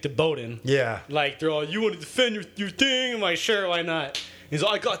next week to Bowden. Yeah. Like, they're all, you want to defend your thing? I'm like, sure, why not? He's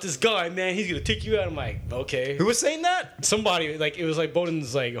like, I got this guy, man. He's going to take you out. I'm like, okay. Who was saying that? Somebody, like, it was like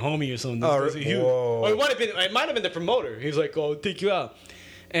Bowden's, like, homie or something. Oh, or it might have been the promoter. He was like, oh, I'll take you out.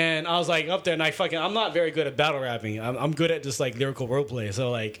 And I was, like, up there, and I'm not very good at battle rapping. I'm good at just, like, lyrical roleplay.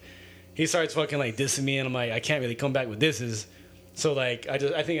 So, like, he starts fucking, like, dissing me, and I'm like, I can't really come back with disses. So, like, I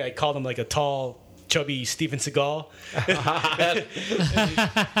think I called him, like, a tall, chubby Steven Seagal.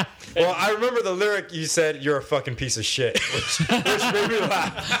 Well, I remember the lyric you said, "You're a fucking piece of shit," which made me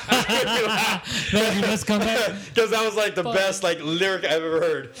laugh. No, you must come back. Because that was like the best like lyric I've ever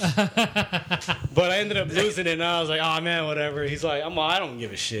heard. But I ended up losing it, and I was like, oh, man, whatever. He's like, I don't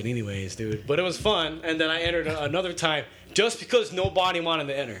give a shit anyways, dude. But it was fun, and then I entered another time just because nobody wanted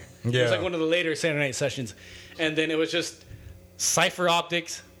to enter. It was like one of the later Saturday night sessions. And then it was just Cypher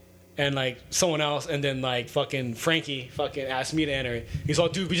Optics and like someone else, and then like fucking Frankie fucking asked me to enter it. He's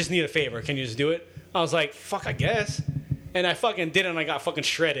like, dude, we just need a favor. Can you just do it? I was like, fuck, I guess. And I fucking did it, and I got fucking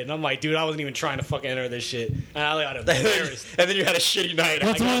shredded. And I'm like, dude, I wasn't even trying to fucking enter this shit. And I got embarrassed. And then you had a shitty night.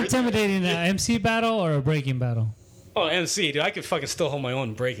 What's more intimidating, an MC battle or a breaking battle? Oh, MC, dude, I could fucking still hold my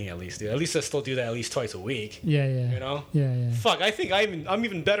own breaking at least, dude. At least I still do that at least twice a week. Yeah. You know? Yeah. Fuck, I think I'm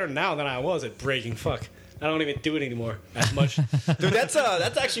even better now than I was at breaking. Fuck. I don't even do it anymore as much. Dude, that's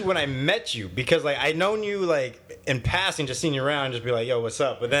actually when I met you, because like I known you like in passing, just seeing you around, just be like, yo, what's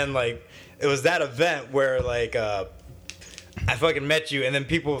up? But then like it was that event where like I fucking met you, and then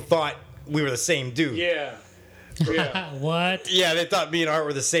people thought we were the same dude. Yeah. What? Yeah, they thought me and Art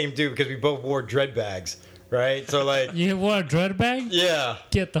were the same dude because we both wore dread bags. Right? So, like... You wore a dread bag? Yeah.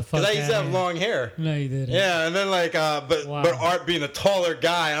 Get the fuck out. Because I used to have long hair. No, you didn't. Yeah, and then, like, but Art being a taller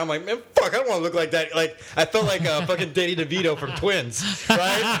guy, and I'm like, man, fuck, I don't want to look like that. Like, I felt like fucking Danny DeVito from Twins,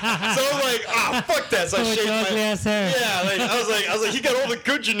 right? So I'm like, fuck that. So I shaved my... ass hair. Yeah, like, I was like, he got all the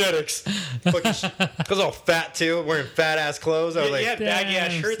good genetics. I was all fat, too, wearing fat-ass clothes. I was like... He had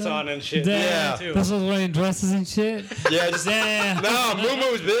baggy-ass shirts on and shit. Damn. Too. This was wearing dresses and shit? Yeah, just... Damn. No,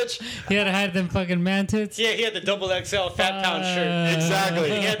 moo-moos, bitch. He had to hide them fucking man tits? Yeah, he had the double XL fat pound shirt.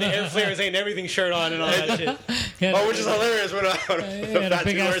 Exactly. He had the Air Flares Ain't Everything shirt on and all that shit. Which is hilarious. When he had a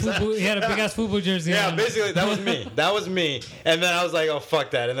big ass FUBU jersey. Yeah, on. basically that was me. And then I was like, oh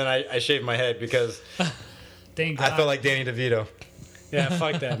fuck that. And then I shaved my head because Thank God. I felt like Danny DeVito. Yeah,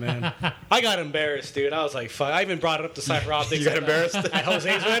 fuck that, man. I got embarrassed, dude. I was like, fuck. I even brought it up to Cypher Optics. You got embarrassed? At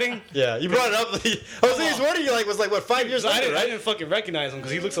Jose's wedding? Yeah, you brought it up. Jose's wedding, was like, what, 5 years later, I right? didn't fucking recognize him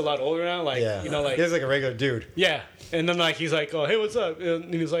because he looks a lot older now. Like, Yeah. you know, like... He looks like a regular dude. Yeah. And then, like, he's like, oh, hey, what's up?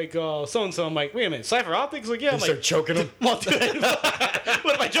 And he's like, so-and-so. I'm like, wait a minute, Cypher Optics? Like, yeah. I'm You like, start choking him? well, dude,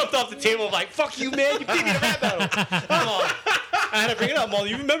 what if I jumped off the table? I'm like, fuck you, man. You beat me in a rap battle. Come on. I had to bring it up. I'm all,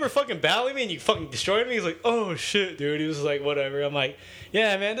 you remember fucking battling me and you fucking destroyed me? He's like, oh, shit, dude. He was like, whatever. I'm like,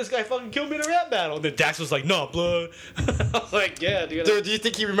 yeah, man, this guy fucking killed me in a rap battle. And then Dax was like, no, blood. I was like, yeah, dude. Dude, do you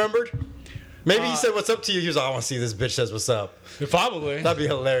think he remembered? Maybe he said what's up to you. He was like, I want to see this bitch says what's up. Probably. That'd be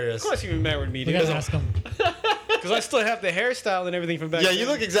hilarious. Of course he remembered me, We dude. gotta ask him. Because I still have the hairstyle and everything from back Yeah, then. you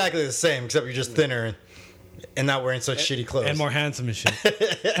look exactly the same, except you're just thinner and not wearing such shitty clothes. And more handsome and shit. You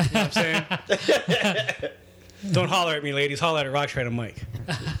know what I'm saying? Don't holler at me, ladies. Holler at Roxrite and Mike.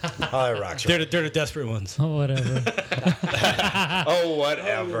 Holler at Roxrite. They're the desperate ones. Oh, whatever. Oh,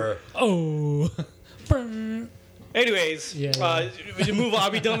 whatever. Oh. Anyways, we move on.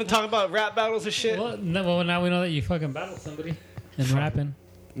 Are we done with talking about rap battles and shit? Well, now we know that you fucking battled somebody and rapping.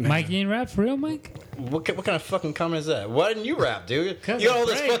 Mike, you ain't rap for real, Mike? What kind of fucking comment is that? Why didn't you rap, dude? You got all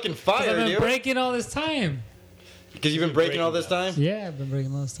this fucking 'Cause fire, I've been dude. breaking all this time. Because you've been breaking all this time? Yeah, I've been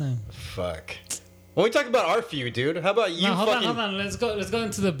breaking all this time. Fuck. When we talk about our feud, dude, how about you No, hold fucking... on. Let's go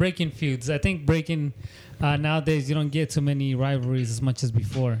into the breaking feuds. I think breaking nowadays you don't get too many rivalries as much as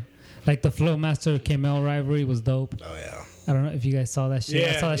before. Like the Flowmaster Kamel rivalry was dope. Oh yeah. I don't know if you guys saw that shit.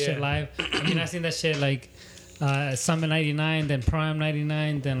 Yeah, I saw that shit live. I mean, I seen that shit like Summit 99, then Prime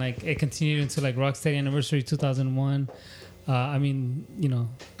 99, then like it continued into like Rocksteady Anniversary 2001. I mean, you know,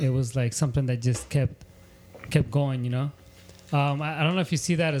 it was like something that just kept going, you know. I don't know if you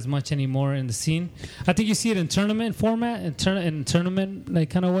see that as much anymore in the scene. I think you see it in tournament format, in tournament like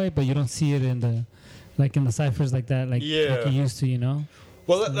kind of way, but you don't see it in the ciphers like that, like you used to, you know.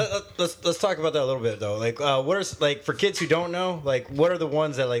 Well, let's talk about that a little bit though. Like, what are like for kids who don't know, like what are the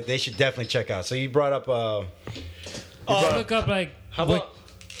ones that like they should definitely check out? So you brought up. Look up like.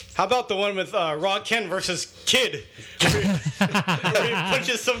 How about the one with Raw Ken versus Kid? Where he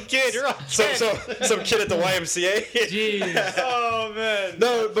punches some kid. Some kid at the YMCA. Jeez. Oh man.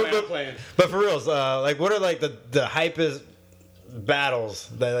 No, but for reals, like what are like the hypest battles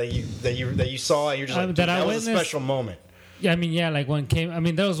that you saw and you're just like, that was a special moment. Yeah, I mean, yeah, like when came. I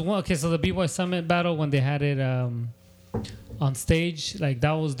mean, there was one. Okay, so the B-Boy Summit battle when they had it on stage, like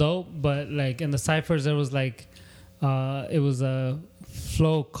that was dope. But like in the ciphers, there was like it was a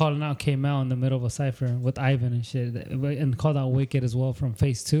Flo calling out K-Mel in the middle of a cipher with Ivan and shit, and called out Wicked as well from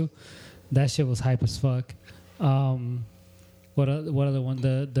Phase 2. That shit was hype as fuck. What other one?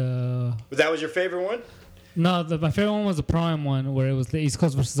 That was your favorite one? No, my favorite one was the Prime one where it was the East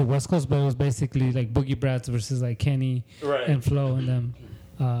Coast versus the West Coast, but it was basically like Boogie Brats versus like Kenny and Flo and them.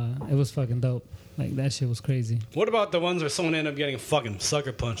 It was fucking dope. Like that shit was crazy. What about the ones where someone ended up getting a fucking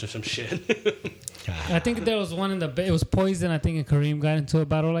sucker punch or some shit? I think there was one it was Poison. I think and Kareem got into a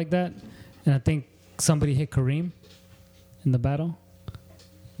battle like that, and I think somebody hit Kareem in the battle.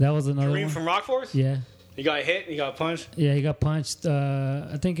 That was another Kareem one. from Rock Force? Yeah. He got hit. He got punched. Yeah, he got punched.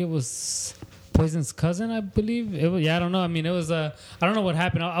 I think it was Poison's cousin, I believe. It was, I don't know. I mean, it was I don't know what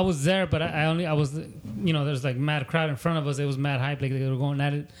happened. I was there, but I was, you know, there's like mad crowd in front of us. It was mad hype, like they were going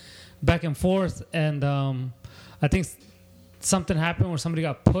at it back and forth, and I think something happened where somebody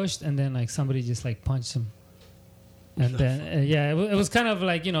got pushed, and then like somebody just like punched him, and then it was kind of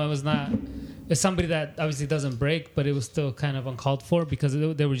like, you know, it was not. It's somebody that obviously doesn't break, but it was still kind of uncalled for because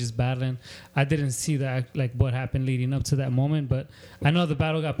they were just battling. I didn't see that like what happened leading up to that moment, but I know the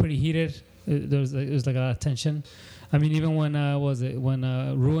battle got pretty heated. It was like a lot of tension. I mean, even when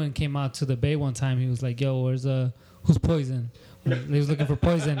Ruin came out to the Bay one time, he was like, "Yo, who's Poison?" He was looking for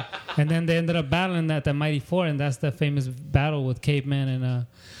Poison, and then they ended up battling at the Mighty Four, and that's the famous battle with Caveman and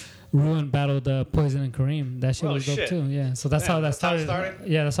Ruin battled Poison and Kareem. That shit was dope too. Yeah, so that's how that started.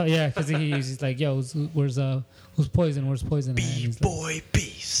 Yeah, that's how. Yeah, because he's like, "Yo, who's Poison? Where's Poison?" Bboy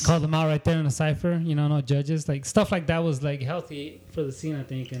Beast. Called them out right there in the cipher. You know, no judges. Like stuff like that was like healthy for the scene, I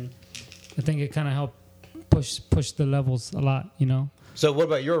think, and I think it kind of helped push the levels a lot. You know. So what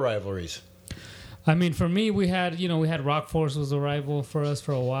about your rivalries? I mean, for me, we had Rock Force was a rival for us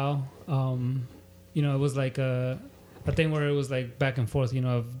for a while. You know, it was like a thing where it was like back and forth. You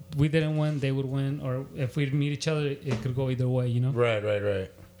know, if we didn't win, they would win, or if we'd meet each other, it could go either way. You know. Right.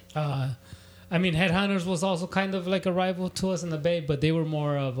 I mean, Headhunters was also kind of like a rival to us in the Bay, but they were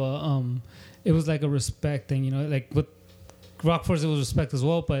more of a. It was like a respect thing. You know, like with Rock Force, it was respect as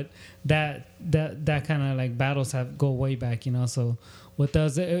well, but that kind of like battles go way back. You know, so. What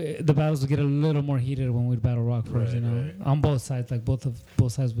does the battles would get a little more heated when we'd battle Rock Force, you know, on both sides. Like both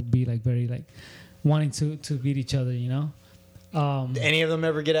sides would be like very like wanting to beat each other, you know. Any of them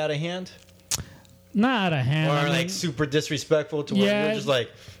ever get out of hand? Not out of hand. Or like super disrespectful to where you're just like.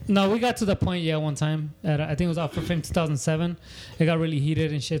 No, we got to the point one time I think it was Out for Fame 2007. It got really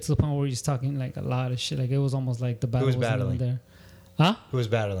heated and shit to the point where we were just talking like a lot of shit. Like it was almost like the battle was battling there. Huh? Who was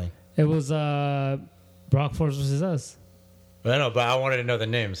battling? It was Rock Force versus us. I know, but I wanted to know the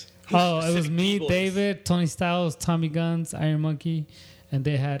names. Oh, it was me, David, Tony Styles, Tommy Guns, Iron Monkey, and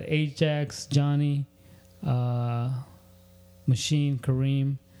they had Ajax, Johnny, Machine,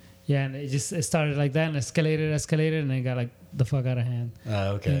 Kareem. Yeah, and it started like that and escalated, and it got like the fuck out of hand.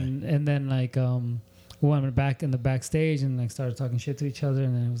 Okay. And then like we went back in the backstage and like started talking shit to each other,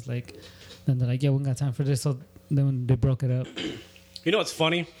 and then it was like, then they're like, yeah, we ain't got time for this. So then when they broke it up. You know what's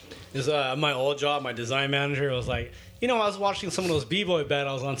funny is my old job, my design manager was like, you know, I was watching some of those B-boy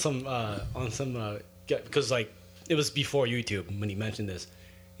battles on some because like it was before YouTube when he mentioned this.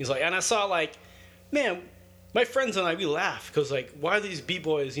 He's like, and I saw like, man, my friends and I, we laugh because like, why are these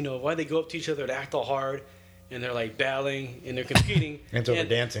B-boys, you know, why they go up to each other and act all hard, and they're like battling and they're competing. And so they're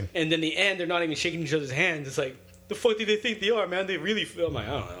dancing. And then the end, they're not even shaking each other's hands. It's like, the fuck do they think they are, man? They really feel. I'm like,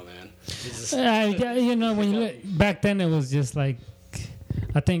 I don't know, man. It's just, you know, when you look, back then it was just like,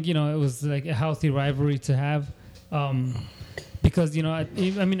 I think, you know, it was like a healthy rivalry to have. Because, you know, I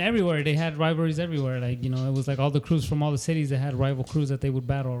mean, everywhere they had rivalries everywhere. Like, you know, it was like all the crews from all the cities that had rival crews that they would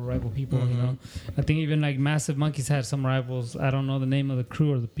battle, rival people, you know. I think even like Massive Monkeys had some rivals. I don't know the name of the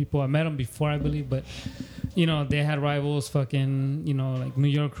crew or the people. I met them before, I believe, but, you know, they had rivals, fucking, you know, like New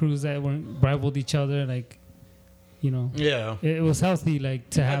York crews that rivaled each other, like, you know. Yeah. It was healthy, like,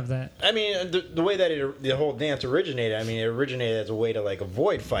 to have that. I mean, the way that the whole dance originated, I mean, it originated as a way to, like,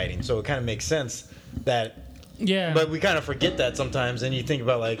 avoid fighting. So it kind of makes sense that... Yeah. But we kind of forget that sometimes, and you think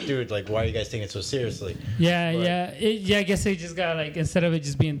about, like, dude, like, why are you guys taking it so seriously? Yeah, but, yeah. I guess they just got, like, instead of it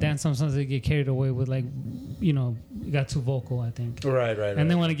just being dance, sometimes they get carried away with, like, you know, it got too vocal, I think. Right.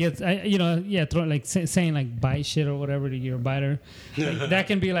 And then when it gets, you know, saying, like, bite shit or whatever to your biter, like, that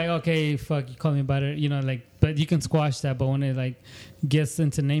can be like, okay, fuck, you call me a biter, you know, like, but you can squash that. But when it, like, gets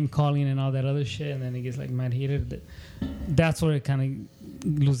into name calling and all that other shit, and then it gets, like, mad heated, that's where it kind of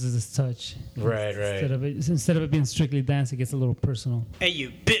loses its touch. Right. Instead of it being strictly dance, it gets a little personal. hey,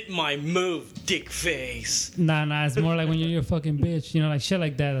 you bit my move, dick face. Nah, it's more like when you're a fucking bitch, you know, like shit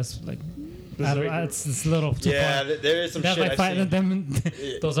like that. That's like, it's a little too yeah, far. there is some That's shit like I've fighting seen. them.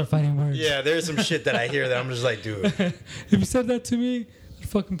 Those are fighting words. Yeah, there's some shit that I hear that I'm just like, dude. If you said that to me, I'd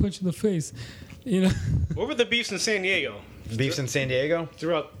fucking punch you in the face. You know. What were the beefs in San Diego? Beefs in San Diego?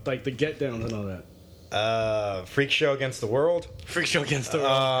 Throughout, like, the get-downs and all that. Freak Show Against the World. Freak Show Against the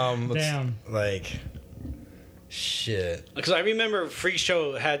World. Damn. Like, shit. Because I remember Freak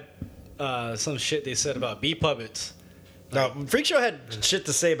Show had some shit they said about bee puppets. No, Freak Show had shit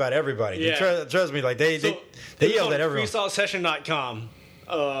to say about everybody. Yeah. Trust me, like they yelled at everyone. FreestyleSession.com.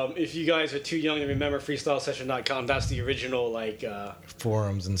 If you guys are too young to remember FreestyleSession.com, that's the original like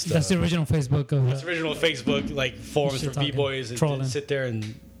Forums and stuff. That's the original Facebook of. That's the original Facebook like forums for b-boys and sit there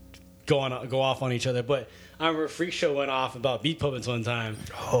and go off on each other. But I remember Freak Show went off about beat puppets one time.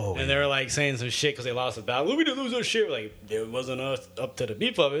 Oh. And they were like saying some shit because they lost the battle. We didn't lose our shit. Like it wasn't up to the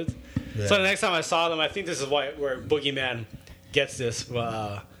beat puppets. Yeah. So the next time I saw them, I think this is where Boogeyman gets this.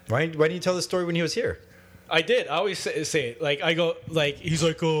 Why didn't you tell the story when he was here? I did. I always say it. Like I go, like he's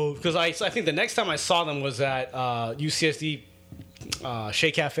like, oh, because I think the next time I saw them was at UCSD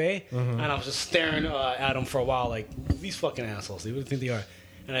Shea Cafe, and I was just staring at them for a while, like these fucking assholes. They would think they are.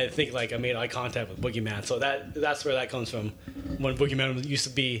 And I think like I made eye contact with Boogeyman, so that's where that comes from. When Boogeyman used to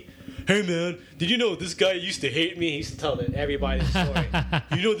be, hey man, did you know this guy used to hate me? He used to tell everybody the story.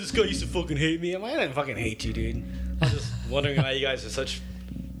 You know this guy used to fucking hate me. I'm like, I didn't fucking hate you, dude. I'm just wondering why you guys are such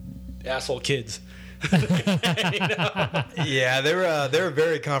asshole kids. You know? Yeah, they were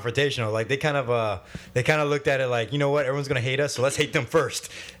very confrontational. Like they kind of looked at it like, you know what, everyone's gonna hate us, so let's hate them first.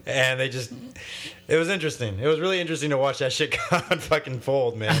 And it was interesting. It was really interesting to watch that shit fucking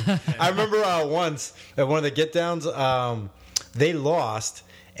fold, man. I remember once at one of the get downs, they lost.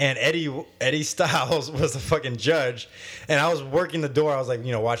 And Eddie Styles was the fucking judge, and I was working the door. I was like,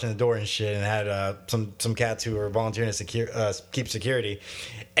 watching the door and shit, and had some cats who were volunteering to keep security.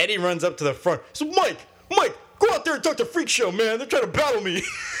 Eddie runs up to the front. So Mike, go out there and talk to Freak Show, man. They're trying to battle me. and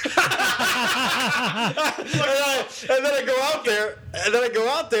then I go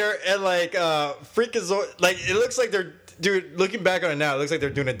out there, and like Freak is like, it looks like they're. Dude, looking back on it now, it looks like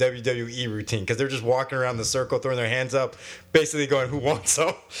they're doing a WWE routine because they're just walking around the circle, throwing their hands up, basically going, "Who wants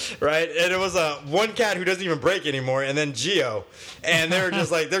some?" Right? And it was one cat who doesn't even break anymore, and then Gio, and they're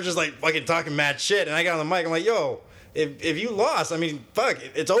just like fucking talking mad shit. And I got on the mic, I'm like, "Yo, if you lost, I mean, fuck,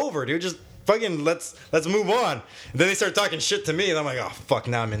 it's over, dude. Just fucking let's move on." And then they start talking shit to me, and I'm like, "Oh fuck,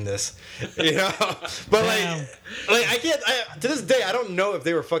 now I'm in this," But like I can't. To this day, I don't know if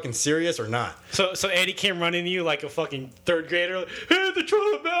they were fucking serious or not. So Eddie came running to you like a fucking third grader. Like, hey, they're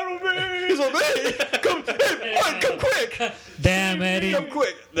trying to battle me. He's like, "Hey, come quick!" Damn, Eddie. Come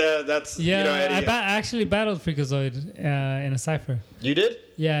quick. That's Eddie. I actually battled Freakazoid in a cipher. You did?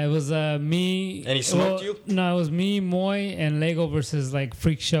 Yeah, it was me. And he smoked you? No, it was me, Moy, and Lego versus like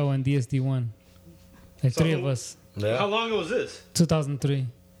Freak Show and DSD1. Like three of us. Yeah. How long ago was this? 2003.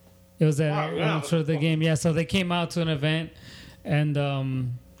 It was at the game. Yeah, so they came out to an event, and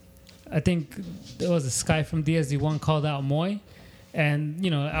I think there was a guy from DSD1 called out Moy, and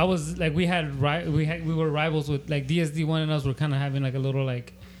I was like, we were rivals with like DSD1 and us were kind of having like a little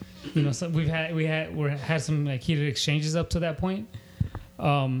like, so we had some like heated exchanges up to that point.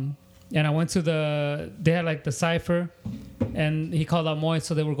 And I went to they had like the cipher, and he called out Moy,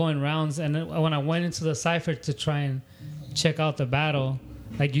 so they were going rounds. And then when I went into the cipher to try and check out the battle,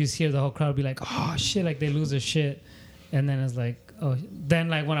 like you just hear the whole crowd be like, oh shit, like they lose their shit, and then it's like, oh, then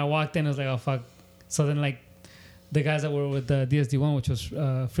like when I walked in, it was like, oh fuck. So then like the guys that were with the DSD1, which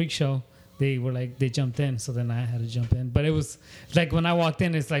was Freak Show, they were like, they jumped in, so then I had to jump in. But it was like when I walked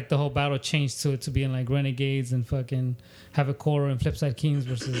in, it's like the whole battle changed to being like Renegades and fucking Havoc and Flipside Kings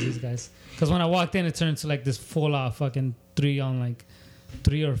versus these guys. Because when I walked in, it turned to like this full out fucking 3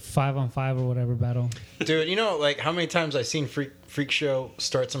 or 5-on-5 or whatever battle. Dude, you know, like how many times I've seen Freak Show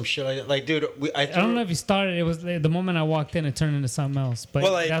start some shit like that. Like, dude, I don't know if he started. It was like, the moment I walked in, it turned into something else. But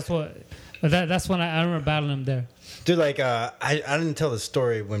well, like, that's when I remember battling him there. Dude, like, I didn't tell the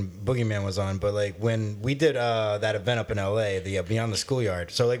story when Boogeyman was on, but like when we did that event up in LA, the Beyond the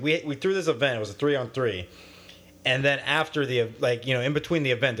Schoolyard. So like we threw this event. It was a 3-on-3. And then after the, like, you know, in between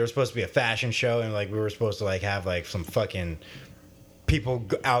the event, there was supposed to be a fashion show, and like we were supposed to like have like some fucking people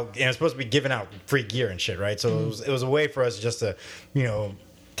out, and it was supposed to be giving out free gear and shit, right? So it was a way for us just to, you know,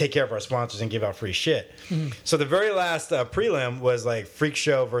 take care of our sponsors and give out free shit. So the very last prelim was like Freak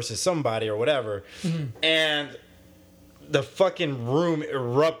Show versus somebody or whatever, and the fucking room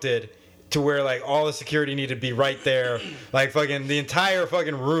erupted to where like all the security needed to be right there, like fucking the entire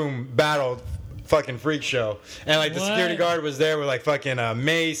fucking room battled fucking Freak Show, and like the security guard was there with like fucking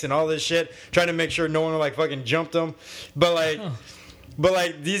mace and all this shit, trying to make sure no one like fucking jumped them, but like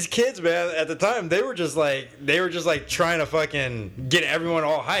these kids, man, at the time they were just like trying to fucking get everyone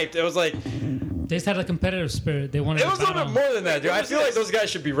all hyped. It was like they just had a competitive spirit. They wanted. It was a little bit more than that, dude. I feel like those guys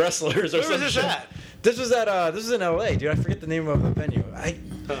should be wrestlers or something. This was in LA, dude. I forget the name of the venue.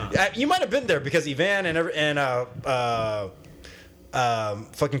 You might have been there because Ivan and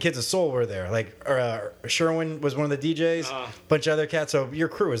fucking Kids of Soul were there. Like Sherwin was one of the DJs, bunch of other cats. So your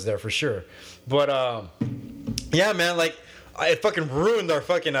crew was there for sure. But yeah, man, like it fucking ruined our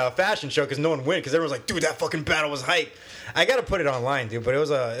fucking fashion show because no one win because everyone's like, dude, that fucking battle was hype. I gotta put it online, dude. But it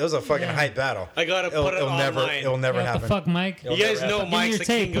was a fucking hype battle. I gotta put it online. It'll never happen. What the fuck, Mike? You guys know Mike's the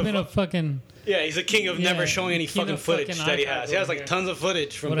king of fucking. Yeah, he's the king of never showing any fucking footage that he has. He has like tons of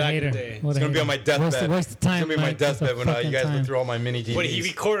footage from back in the day. It's gonna be on my deathbed. Waste of time. It's gonna be my deathbed when you guys went through all my mini DVDs. But he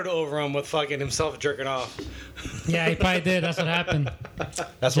recorded over him with fucking himself jerking off. Yeah, he probably did. That's what happened.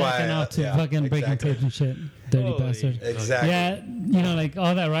 That's why. Jacking out to fucking breaking tapes and shit. Dirty bastard. Exactly. Yeah, you know, like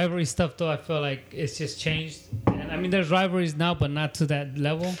all that rivalry stuff, though, I feel like it's just changed. And I mean, there's rivalries now, but not to that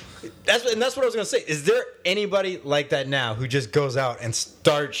level. That's what I was gonna say. Is there anybody like that now who just goes out and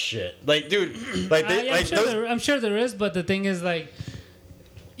starts shit? Like, dude, like they, I'm sure there is, but the thing is, like,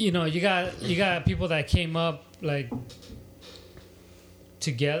 you know, you got people that came up like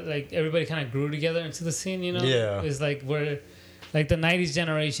together, like everybody kind of grew together into the scene. You know, yeah. It's like where, like the '90s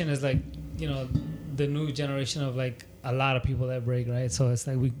generation is like, you know, the new generation of like a lot of people that break, right? So it's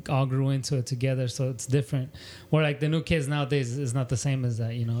like we all grew into it together, so it's different. Where like the new kids nowadays is not the same as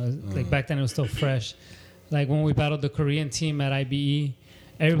that, you know. Like back then it was still fresh. Like when we battled the Korean team at IBE,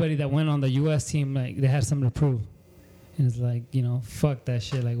 everybody that went on the US team, like they had something to prove. And it's like, you know, fuck that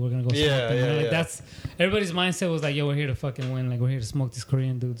shit. Like we're gonna go smoke them. You know? Like that's everybody's mindset was like, yo, we're here to fucking win. Like we're here to smoke these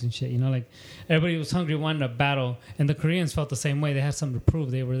Korean dudes and shit. You know, like everybody was hungry, wanted to battle, and the Koreans felt the same way. They had something to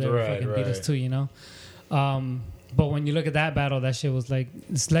prove. They were there to fucking beat us too. You know. But when you look at that battle, that shit was like,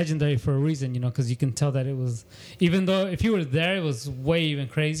 it's legendary for a reason, you know, because you can tell that it was, even though if you were there, it was way even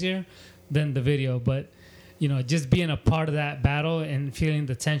crazier than the video. But, you know, just being a part of that battle and feeling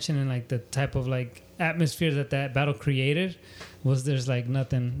the tension and like the type of like atmosphere that battle created was, there's like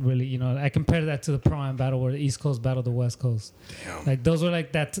nothing really, you know. I compare that to the Pro Am battle where the East Coast battled the West Coast. Damn. Like those were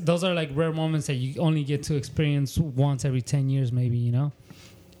like that, those are like rare moments that you only get to experience once every 10 years maybe, you know,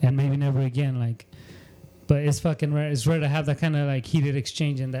 and maybe never again. Like, but it's fucking rare. It's rare to have that kind of like heated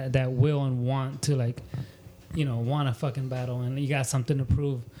exchange and that will and want to like, you know, want to fucking battle and you got something to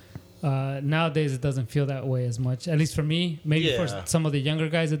prove. Nowadays, it doesn't feel that way as much. At least for me. Maybe for some of the younger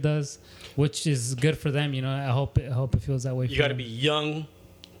guys, it does, which is good for them. You know, I hope it feels that way. You got to be young,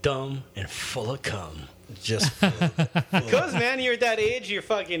 dumb, and full of cum. Just because, man, you're at that age, you're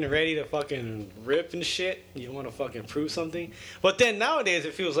fucking ready to fucking rip and shit. You want to fucking prove something. But then nowadays,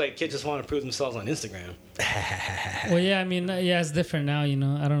 it feels like kids just want to prove themselves on Instagram. Well, yeah, I mean, yeah, it's different now. You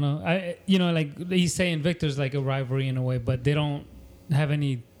know, I don't know. You know, like he's saying, Victor's like a rivalry in a way, but they don't have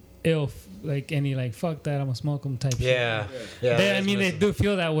any like any like fuck that, I'm gonna smoke them type shit. I mean, they do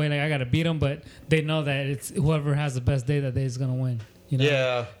feel that way. Like I gotta beat them, but they know that it's whoever has the best day that day is gonna win. You know?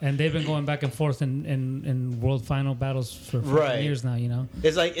 Yeah, and they've been going back and forth in world final battles for years now. You know,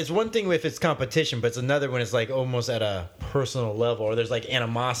 it's like it's one thing if it's competition, but it's another when it's like almost at a personal level, or there's like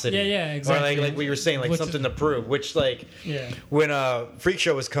animosity. Yeah, exactly. Or like what you were saying, like something to prove. Which like when Freak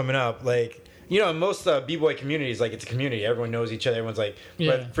Show was coming up, like you know, in most b-boy communities, like, it's a community. Everyone knows each other. Everyone's like,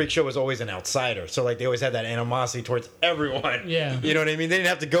 Yeah. but Freak Show was always an outsider. So, like, they always had that animosity towards everyone. Yeah. You know what I mean? They didn't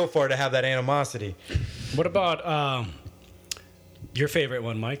have to go far to have that animosity. What about your favorite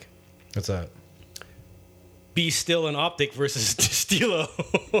one, Mike? What's that? Be Still and Optic versus Destijl.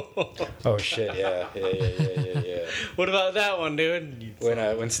 Oh, shit. Yeah. What about that one, dude?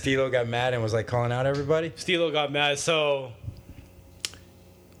 When Stilo got mad and was, like, calling out everybody? Stilo got mad. So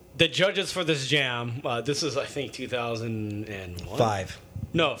the judges for this jam, this is, I think, 2001? 5.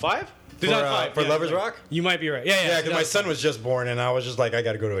 No, 5? 2005. For yeah, Lovers like- Rock? You might be right. Yeah, Yeah, because my son was just born, and I was just like, I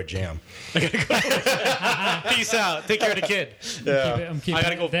got to go to a jam. Peace out. Take care of the kid. Yeah. I'm keeping I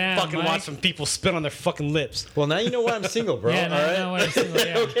gotta go it down, fucking Mike. watch some people spit on their fucking lips. Well, now you know why I'm single, bro. Yeah, all no, right? no, what I'm saying,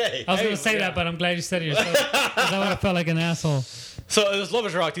 yeah. Okay. I was gonna say yeah. that, but I'm glad you said it yourself. 'Cause I would have felt like an asshole. So it was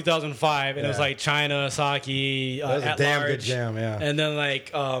Lovers Rock 2005, and it was Yeah. like China, Saki, That was a At damn Large. good jam, yeah. And then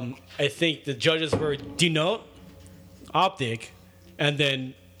like I think the judges were Denote, Optic, and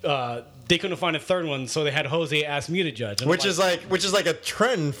then they couldn't find a third one, so they had Jose ask me to judge. And Which I'm is like a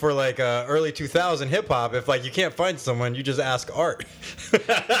trend for like early 2000 hip hop. If like you can't find someone, you just ask Art.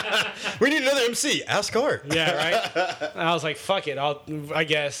 We need another MC. Ask Art. yeah, right. And I was like, fuck it, I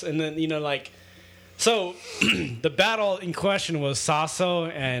guess. And then like. So, the battle in question was Sasso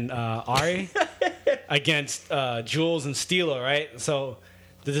and Ari against Jules and Stilo, right? So,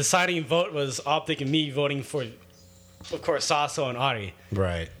 the deciding vote was Optic and me voting for, of course, Sasso and Ari.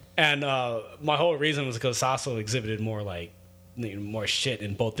 Right. And my whole reason was because Sasso exhibited more, like, more shit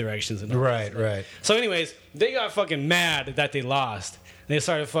in both directions. And Right. So, anyways, they got fucking mad that they lost. They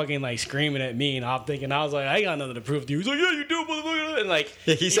started fucking like screaming at me and Optic, and I was like, I got nothing to prove to you. He's like, yeah, you do, motherfucker. And like,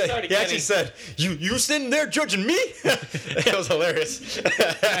 Yeah, he actually said, "You sitting there judging me?" It was hilarious.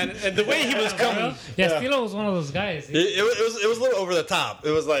 and the way he was coming, Yeah, Stilo was one of those guys. It was a little over the top.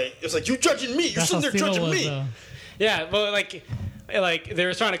 It was like you judging me. You're That's sitting how there Stilo judging was, me. yeah, but like they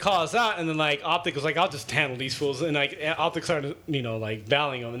were trying to call us out, and then like Optic was like, I'll just handle these fools, and like Optic started, like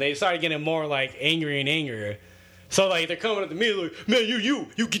battling them, and they started getting more like angry and angrier. So like they're coming up to me like, man,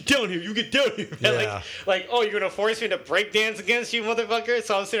 you get down here, you get down here, man. Yeah. Like, oh, you're gonna force me to break dance against you, motherfucker?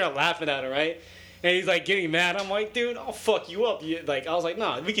 So I'm sitting there laughing at him, right? And he's like getting mad. I'm like, dude, I'll fuck you up. I was like,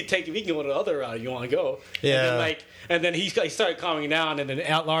 nah, we can go to the other route if you want to go. Yeah. And then he started calming down, and then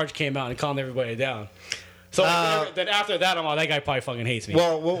At Large came out and calmed everybody down. So then after that, I'm like, that guy probably fucking hates me.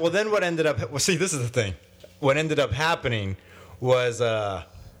 Well, then what ended up? Well, see, this is the thing. What ended up happening was,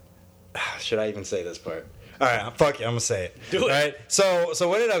 should I even say this part? All right, fuck it, I'm gonna say it. Do it. All right. So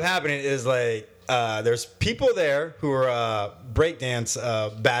what ended up happening is like there's people there who were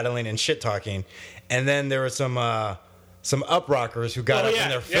breakdance battling and shit talking, and then there were some up rockers who got up in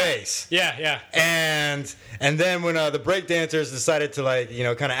their face. Yeah. And then when the breakdancers decided to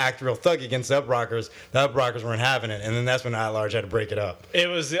kind of act real thug against the up rockers weren't having it, and then that's when At Large had to break it up. It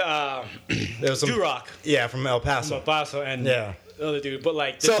was Do-Rock Yeah, from El Paso. from El Paso and Yeah. the other dude. But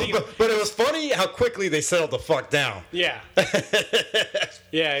like, But it was funny how quickly they settled the fuck down. yeah,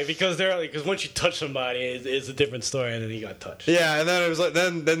 yeah, because because once you touch somebody, it's a different story, and then he got touched. Yeah, and then it was like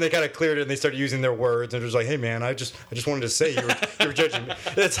then they kind of cleared it and they started using their words and it was like, hey man, I just wanted to say you were judging me.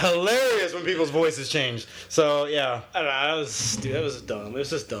 It's hilarious when people's voices change. So yeah, I don't know. That was dumb. It was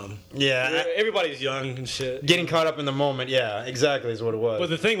just dumb. yeah, Everybody's young and shit. getting caught up in the moment. Yeah, exactly is what it was. But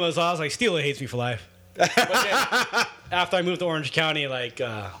the thing was, I was like, Steeler hates me for life. But then, after I moved to Orange County, like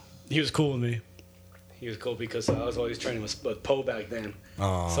he was cool with me. He was cool because I was always training with Poe back then.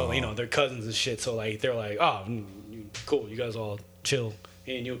 So they're cousins and shit. So like they're like, oh, cool, you guys all chill.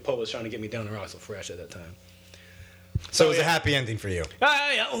 And Poe was trying to get me down to rock so fresh at that time. So it was a happy ending for you.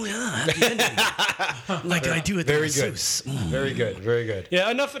 Happy ending. Like I do at the Very good. masseuse. Very good. Very good. Yeah,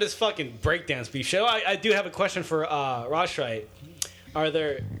 enough of this fucking breakdance beef show. I do have a question for Roxrite. Are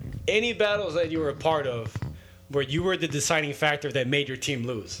there any battles that you were a part of where you were the deciding factor that made your team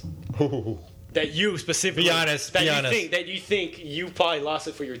lose? That you specifically... Be honest. That you think you probably lost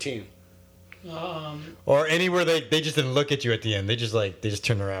it for your team? Or anywhere they just didn't look at you at the end. They just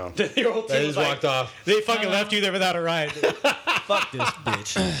turned around. Your whole team They was just walked off. They fucking left you there without a ride. Fuck this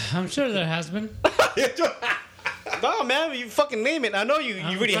bitch. I'm sure there has been. No, man, you fucking name it. I know you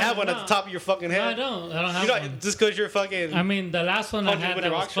really have one at the top of your fucking No, head. I don't have You know, one. just because you're fucking... I mean, the last one I Hundred had with that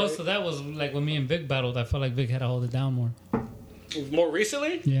the was Roxrite. close to that was like when me and Vic battled. I felt like Vic had to hold it down more. More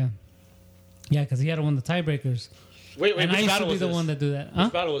recently? Yeah. Yeah, because he had to win the tiebreakers. Wait, And I which used to battle be was the this? one that do that. Huh?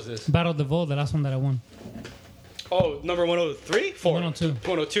 Which battle was this? Battle of the Vote, the last one that I won. Oh, number 103? 4? 102.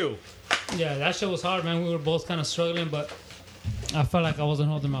 102. Yeah, that shit was hard, man. We were both kind of struggling, but I felt like I wasn't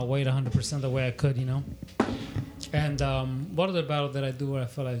holding my weight 100% the way I could, And what other battle did I do where I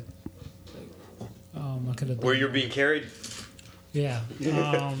felt like I could have. Where you're being carried? Yeah.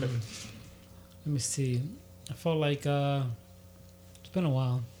 Let me see. I felt like it's been a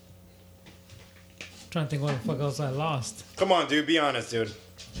while. Trying to think what the fuck else I lost. Come on, dude. Be honest, dude.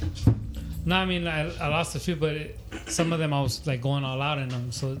 No, I mean I lost a few, but some of them I was like going all out in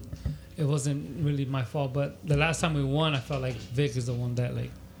them, so it wasn't really my fault. But the last time we won, I felt like Vic is the one that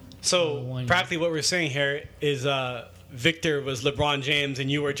like. So practically, what we're saying here is Victor was LeBron James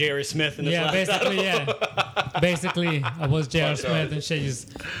and you were J.R. Smith in this last basically, battle. yeah. Basically, I was J.R. Smith and shit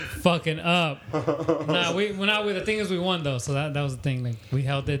just fucking up. Nah, the thing is we won though, so that was the thing. Like we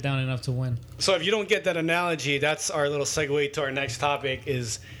held it down enough to win. So if you don't get that analogy, that's our little segue to our next topic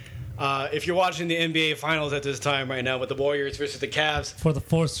is if you're watching the NBA Finals at this time right now with the Warriors versus the Cavs. For the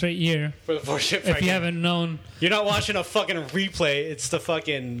fourth straight year. If you haven't known. You're not watching a fucking replay. It's the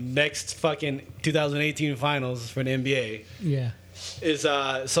fucking next fucking 2018 Finals for the NBA. Yeah.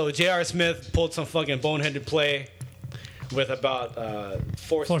 So J.R. Smith pulled some fucking boneheaded play with about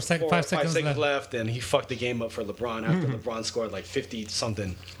 5 seconds left, and he fucked the game up for LeBron after LeBron scored like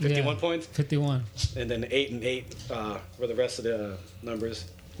 50-something. 51 points? 51. And then 8 and 8 were the rest of the numbers.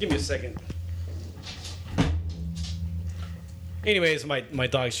 Give me a second. Anyways, my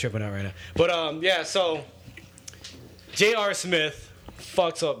dog's tripping out right now. But yeah, so J.R. Smith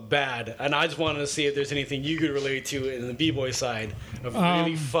fucks up bad, and I just wanted to see if there's anything you could relate to in the b-boy side of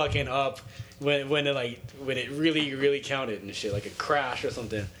really fucking up when it really counted and shit, like a crash or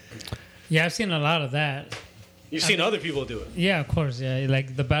something. Yeah, I've seen a lot of that. You've seen other people do it. Yeah, of course. Yeah,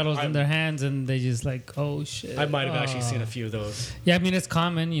 like the battles in their hands, and they just like, oh shit. I might have actually seen a few of those. Yeah, I mean it's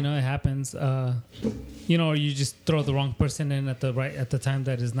common. You know, it happens. You know, or you just throw the wrong person in at the time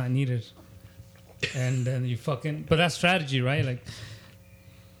that is not needed, and then you fucking. But that's strategy, right? Like,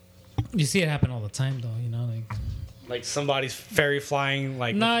 you see it happen all the time, though. You know, like somebody's fairy flying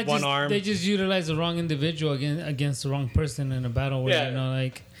like with one arm. They just utilize the wrong individual against the wrong person in a battle where you know,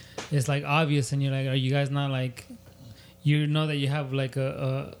 like. It's like obvious, and you're like, are you guys not like, you know that you have like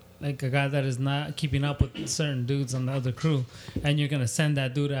a guy that is not keeping up with certain dudes on the other crew, and you're gonna send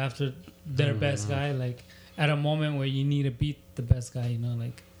that dude after their best guy, like at a moment where you need to beat the best guy, you know,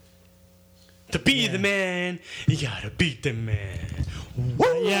 like to be the man, you gotta beat the man.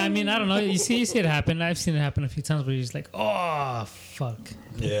 Yeah, I mean, I don't know. You see it happen. I've seen it happen a few times where you're just like, oh fuck.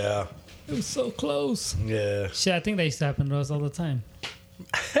 Yeah. It was so close. Yeah. Shit, I think that used to happen to us all the time.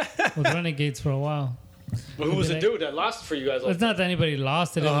 With Renegades for a while. Well, who was the dude that lost for you guys? It's not that anybody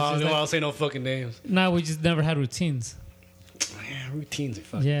lost it. I'll say no fucking names. No, we just never had routines. Yeah, routines are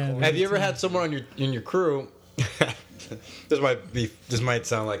fucking cool. Have you ever had someone in your crew? This might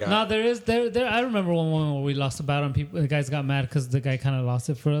sound like no. There is. I remember one moment where we lost a battle and the guys got mad because the guy kind of lost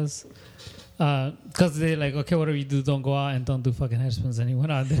it for us. Because they're like, okay, whatever you do, don't go out and don't do fucking headspins. And he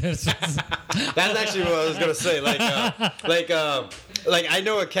went out there. That's actually what I was gonna say. Like I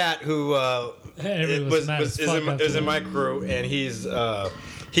know a cat who is in my crew, and he is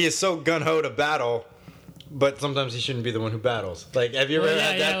so gun ho to battle, but sometimes he shouldn't be the one who battles. Like, have you ever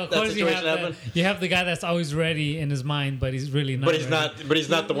had that situation happen? You have the guy that's always ready in his mind, but he's really not. But he's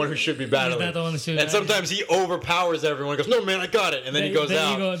not the one who should be battling. He's not the one who should. And sometimes he overpowers everyone. Goes, no man, I got it, and then he goes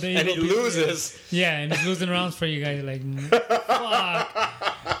out and he loses. Yeah, and he's losing rounds for you guys. You're like, fuck.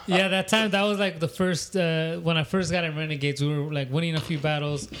 Yeah, that was like the first when I first got in Renegades. We were like winning a few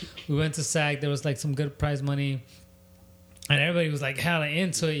battles. We went to SAG. There was like some good prize money, and everybody was like hella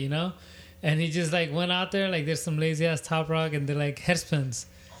into it, you know. And he just like went out there like there's some lazy ass top rock and they're like headspins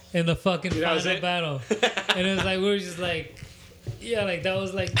in the fucking final battle. And it was like we were just like, yeah, like that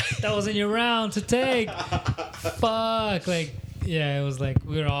was in your round to take. Fuck, like yeah, it was like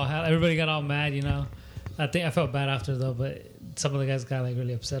we were all everybody got all mad, you know. I think I felt bad after though, but some of the guys got like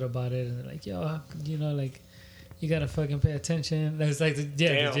really upset about it and they're like, yo, you know, like you gotta fucking pay attention. That was like the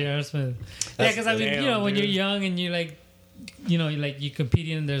J.R. Smith. Yeah, because I mean, you know, when you're young and you're like, you know, like you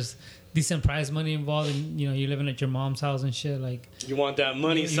competing and there's decent prize money involved, and you know you're living at your mom's house and shit. Like you want that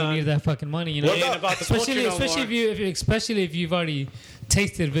money, son. You need that fucking money. You know, especially if you've already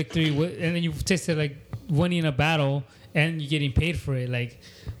tasted victory and then you've tasted like winning a battle and you're getting paid for it. Like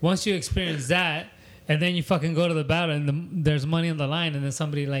once you experience that, and then you fucking go to the battle and there's money on the line, and then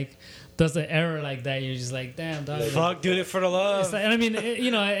somebody like does an error like that, you're just like, damn, dog. Fuck, doing it for the love. Like, and I mean,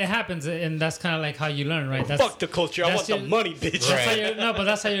 it happens, and that's kind of like how you learn, right? Fuck the culture. I want the money, bitch. But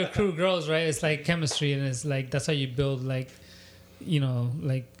that's how your crew grows, right? It's like chemistry, and it's like that's how you build, like, you know,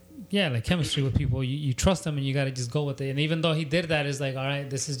 like chemistry with people. You trust them, and you got to just go with it. And even though he did that, it's like, all right,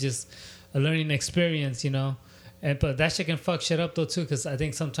 this is just a learning experience, you know. But that shit can fuck shit up though too, because I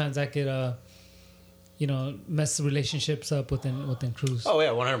think sometimes that could, mess relationships up within crews. Oh yeah,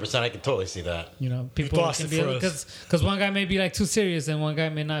 100%. I can totally see that. People lost can it be for us. because one guy may be like too serious and one guy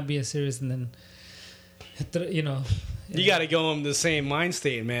may not be as serious, and then You got to go in the same mind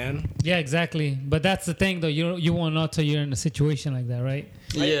state, man. Yeah, exactly. But that's the thing, though. You won't know till you're in a situation like that, right?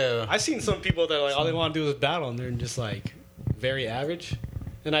 Yeah. I've seen some people that are like all they want to do is battle, and they're just like very average.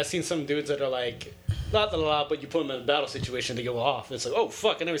 And I've seen some dudes that are like not a lot, but you put them in a battle situation, they go off. It's like, oh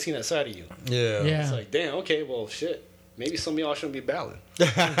fuck, I never seen that side of you. Yeah. It's like, damn, okay, well shit. Maybe some of y'all shouldn't be battling.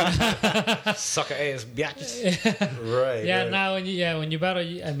 Sucker ass bitches. Right. Yeah. Right. Now when you battle,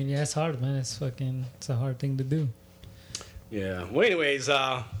 it's hard, man. It's a hard thing to do. Yeah. Well, anyways,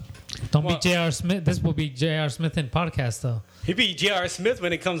 Don't be J.R. Smith. This will be J.R. Smith in podcast, though. he be J.R. Smith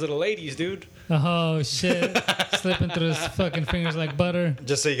when it comes to the ladies, dude. Oh shit! Slipping through his fucking fingers like butter.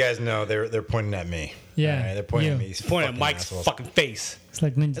 Just so you guys know, they're pointing at me. Yeah, All right, they're pointing you. at me. These Pointing at fucking Mike's assholes. fucking face. It's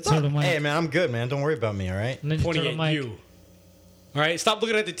like Ninja It's Turtle not, Mike. hey man, I'm good, man. Don't worry about me. All right. Ninja Pointing Turtle at Mike. you. All right, stop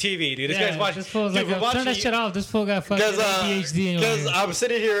looking at the TV, dude. This guy's watching. This fool's Dude, like, we're turn that watching. shit off. This fool got fucking ADHD. Because I'm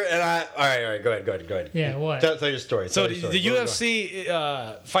sitting here and all right, go ahead. Yeah, what? Tell your story. So Tell your story. the Go, go, go.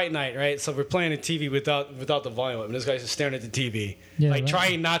 UFC fight night, right? So we're playing the TV without the volume up, and this guy's just staring at the TV, Yeah, like right.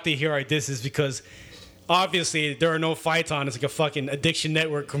 trying not to hear our disses because obviously there are no fights on. It's like a fucking Addiction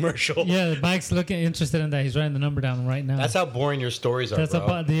Network commercial. Yeah, Mike's looking interested in that. He's writing the number down right now. That's how boring your stories are, That's bro.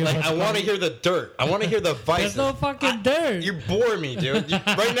 about the- Like, I want to hear the dirt. I want to hear the vices. There's no fucking dirt. You bore me, dude.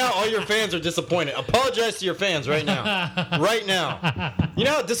 Right now, all your fans are disappointed. Apologize to your fans right now. Right now. You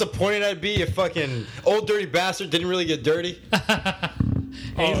know how disappointed I'd be if fucking old dirty bastard didn't really get dirty?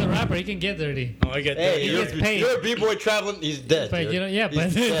 Hey, he's a rapper. He can get dirty. Oh, I get that. Hey, He you're, gets paid. you're a b-boy traveling. He's dead, But, dude. yeah, He's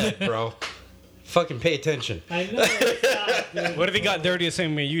but dead, bro. Fucking pay attention. I know. What if he got dirty the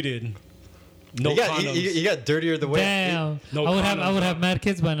same way you did? No You got, condoms. you got dirtier the way. Damn. No I condoms, would have mad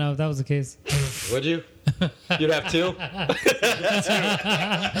kids by now if that was the case. Would you? You'd have two?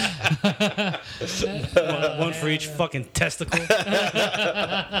 one for each fucking testicle.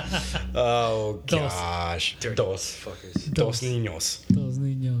 Oh, Dos. gosh. Dos fuckers. Dos niños. Those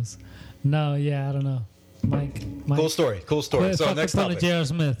niños. No, yeah, I don't know. Mike. Cool story. Cool story. Quit So fucking next pulling topic. J.R.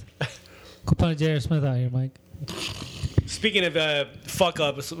 Smith. Quit pulling J.R. Smith out here, Mike. Speaking of fuck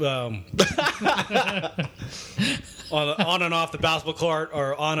ups, on and off the basketball court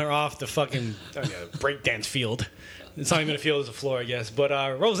or on or off the fucking breakdance field. It's not even a field; it's a floor, I guess. But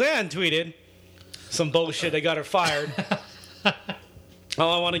Roseanne tweeted some bullshit that got her fired. I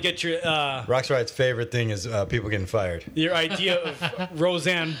want to get your Roxrite's favorite thing is people getting fired. idea of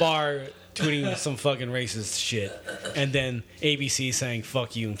Roseanne Barr tweeting some fucking racist shit, and then ABC saying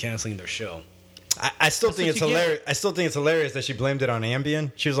 "fuck you" and canceling their show. I still think what it's you get. hilarious. I still think it's hilarious that she blamed it on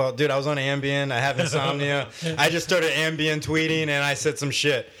Ambien. She was like, "Dude, I was on Ambien. I have insomnia. I just started Ambien tweeting, and I said some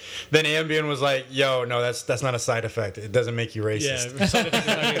shit." Then Ambien was like, "Yo, no, that's not a side effect. It doesn't make you racist."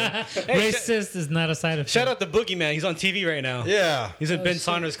 Yeah, Racist is not a side effect. shout out to Boogeyman. He's on TV right now. Yeah. He's in Ben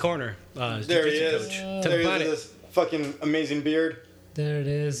Saunders' corner. His There he jiu-jitsu is. coach. There he is Planet. with this fucking amazing beard. There it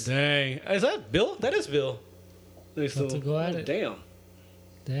is. Dang. Is that Bill? That is Bill. Let's go at it. Damn.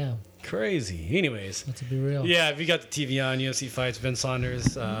 Damn. Crazy. Anyways. Let's be real. Yeah, if you got the TV on, UFC fights, Ben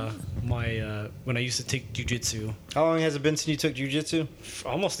Saunders, when I used to take jiu-jitsu. How long has it been since you took jujitsu?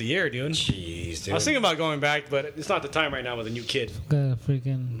 Almost a year, dude. Jeez, dude. I was thinking about going back, but it's not the time right now with a new kid. Got a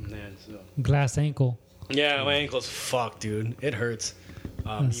freaking Man, so. glass ankle. Yeah, my ankle's fucked, dude. It hurts.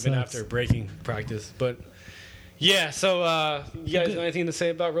 Even sucks. after breaking practice. But yeah, so you guys got anything to say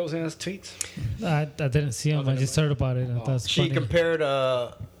about Roseanne's tweets? I didn't see him. I just heard about it. And I thought it was She funny. compared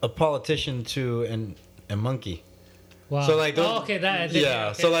a politician to a monkey. Wow. So like, oh, okay, that. I did- yeah.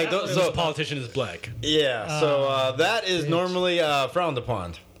 okay, So like, that's those, So so politician is black. yeah. So that is bitch. normally frowned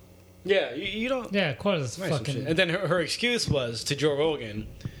upon. Yeah, you don't. Yeah, of course. It's Nice and fucking. shit. And then her excuse was to Joe Rogan,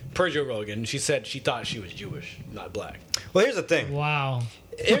 per Joe Rogan, she said she thought she was Jewish, not black. Well, here's the thing. Wow.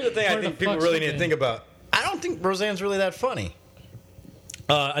 Here's the thing. I Where the think people fuck's really she need to been? think about. I don't think Roseanne's really that funny.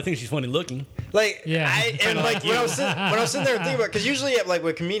 I think she's funny looking. Like, Yeah. and like when I was sitting there thinking about, because usually like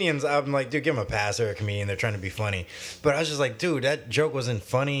with comedians, I'm like, dude, give them a pass. They're a comedian. They're trying to be funny. But I was just like, dude, that joke wasn't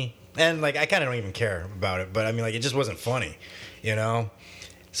funny. And like, I kind of don't even care about it. But I mean, like, it just wasn't funny, you know?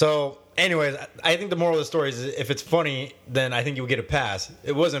 So, anyways, I think the moral of the story is if it's funny, then I think you'll get a pass.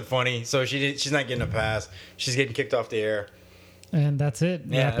 It wasn't funny, so she's not getting a pass. She's getting kicked off the air. And that's it.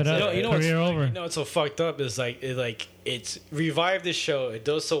 Yeah, Wrap it that's up. it. You know what's, Career over. You know what's so fucked up is it's revived this show. It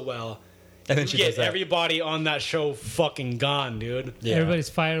does so well. And then You she get does that. everybody on that show fucking gone, dude. Yeah. Everybody's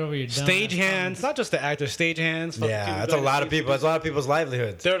fired over your dumb Stage ass hands, not just the actors, stage hands. fucking Yeah, people that's a doing lot of the- people. That's a lot of people's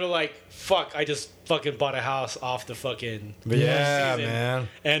livelihoods. They're like, fuck, I just fucking bought a house off the fucking Yeah, season, man.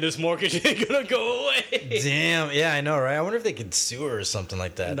 and this mortgage ain't gonna go away. Damn. Yeah, I know, right? I wonder if they could sue her or something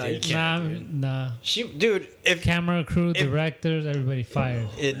like that. No, dude. you can't. Nah. Dude, if Camera crew, directors, everybody fired.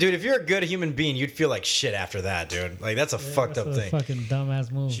 dude, if you're a good human being, you'd feel like shit after that, dude. Like that's a fucked That's up a thing. fucking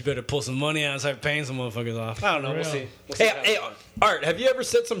dumbass move. You better pull some money out and start paying some motherfuckers off. I don't know. We'll see. We'll see Hey, Art, have you ever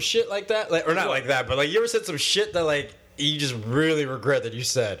said some shit like that? Like, or not like that, but like you ever said some shit that like you just really regret that you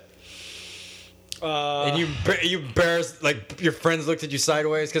said? And you embarrassed, like your friends looked at you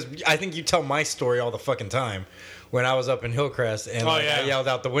sideways? Because I think you tell my story all the fucking time when I was up in Hillcrest and I yelled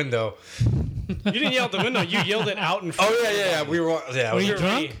out the window. You didn't yell out the window. You yelled it out in front. Oh yeah. We were. Yeah. Were you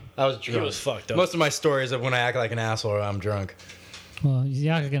drunk? I was drunk. He was fucked up. Most of my stories of when I act like an asshole, or I'm drunk. Well, you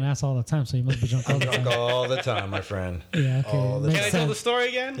act like an ass all the time, so you must be drunk all the Drunk time. all the time, my friend. Yeah, okay. All the Makes Can I tell the sense. story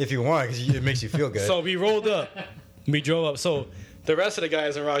again? If you want, because it makes you feel good. So we rolled up. We drove up. So the rest of the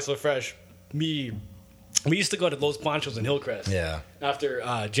guys in Rock So Fresh, we used to go to Los Panchos in Hillcrest. Yeah. After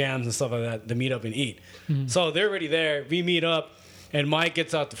jams and stuff like that to meet up and eat. So they're already there. We meet up, and Mike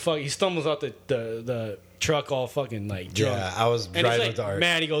gets out he stumbles out the truck all fucking like drunk. Yeah, I was And he's driving like, with Art.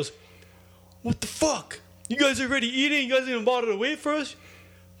 man, he goes, "What the fuck? You guys already eating? You guys even bought it away for us?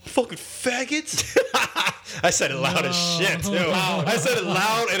 Fucking faggots!" I said it loud as shit too. I said it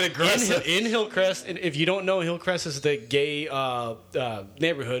loud and aggressive. in Hillcrest, and if you don't know, Hillcrest is the gay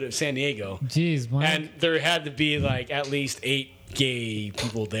neighborhood of San Diego. Jeez, man. And there had to be like at least 8 gay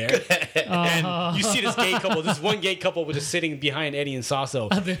people there. And you see this gay couple. This one gay couple was just sitting behind Eddie and Sasso.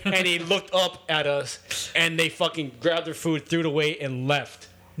 And he looked up at us, and they fucking grabbed their food, threw it away, and left.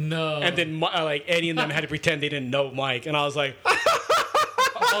 No. And then like Eddie and them had to pretend they didn't know Mike. And I was like,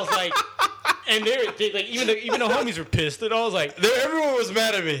 and they like even the homies were pissed. And I was like, Everyone was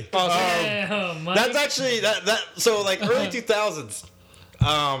mad at me. Damn, Mike. That's actually that. So like early 2000s.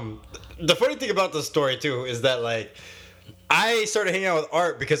 The funny thing about this story too is that like I started hanging out with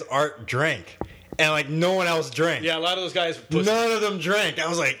Art because Art drank, and like no one else drank. yeah, a lot of those guys were pussies. None of them drank. I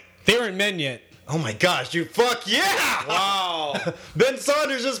was like, They weren't men yet. oh my gosh, dude, fuck yeah! Wow. Ben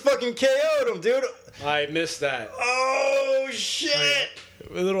Saunders just fucking KO'd him, dude. I missed that. Oh shit!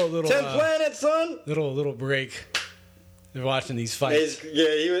 Little 10 planets, son. little break. They're watching these fights. He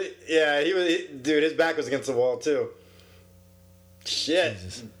was. Dude, his back was against the wall too. Shit.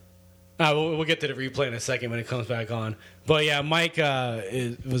 Jesus. We'll get to the replay in a second when it comes back on. But yeah, Mike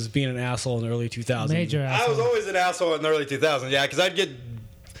was being an asshole in the early 2000s. Major I was asshole. always an asshole in the early 2000s. Yeah, because I'd get.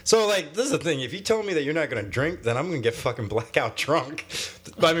 So like, this is the thing. If you tell me that you're not gonna drink, then I'm gonna get fucking blackout drunk.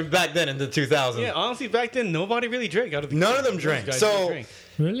 I mean, back then in the 2000s. Yeah, honestly, back then nobody really drank. None of them drank. Guys So. didn't drink.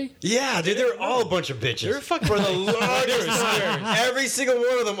 Really? Yeah, dude, they're all a bunch of bitches. They're fucking for the largest part. Every single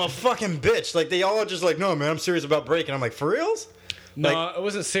one of them a fucking bitch. Like they all just like, no man, I'm serious about breaking. I'm like, for reals? No, Like- I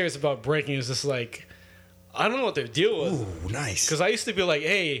wasn't serious about breaking. It was just like, I don't know what their deal was. Ooh, nice. Because I used to be like,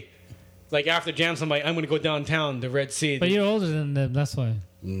 hey, like after jams, I'm like, I'm gonna go downtown, the Red Sea. But you're older than them, that's why.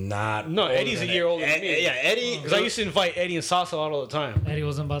 Not. No, older Eddie's a than year older than me. Yeah, Eddie. Because I used to invite Eddie and Sasa out all the time. Eddie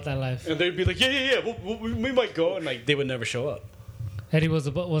wasn't about that life. And they'd be like, yeah, we might go. And like, they would never show up. Eddie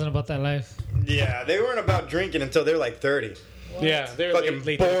wasn't about that life. Yeah, they weren't about drinking until they were like 30. Yeah, they were Fucking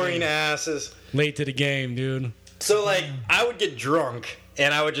late to the boring game. asses. Late to the game, dude. So like, I would get drunk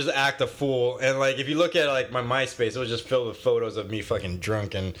and I would just act a fool. And like, if you look at like my MySpace, it was just filled with photos of me fucking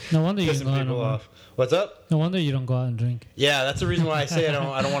drunk and No wonder you pissing didn't go out people no more. off. What's up? No wonder you don't go out and drink. Yeah, that's the reason why I say I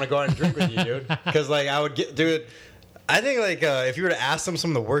don't want to go out and drink with you, dude. Because like I would get, dude. I think like if you were to ask them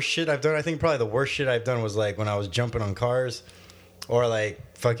some of the worst shit I've done, I think probably the worst shit I've done was like when I was jumping on cars, or like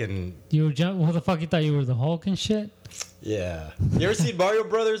fucking You were what the fuck you thought you were the Hulk and shit? yeah. You ever see Mario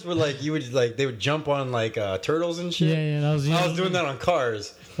Brothers where like you would like they would jump on like turtles and shit? Yeah, that was you. I was doing that on cars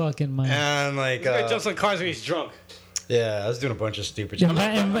Fucking man. and like This guy jumps on cars when he's drunk. yeah, I was doing a bunch of stupid shit.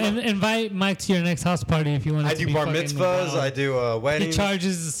 Invite Mike to your next house party if you want. I do bar mitzvahs. I do He weddings.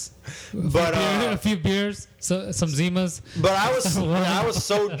 charges But a few beers, so some Zimas. But I was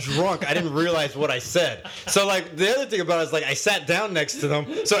so drunk I didn't realize what I said. So like the other thing about it is like I sat down next to them.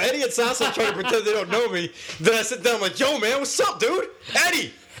 So Eddie and Sasa are trying to pretend they don't know me. Then I sit down I'm like, yo man, what's up, dude?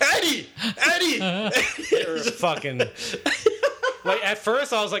 Eddie. You're fucking. Like at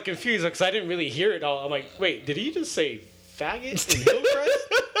first I was like confused because I didn't really hear it all. I'm like, wait, did he just say faggot in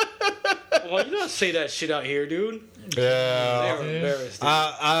Hillcrest? Well, you don't say that shit out here, dude. They Yeah. were embarrassed. Dude.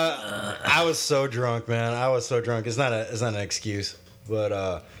 I was so drunk, man. I was so drunk. It's not an excuse,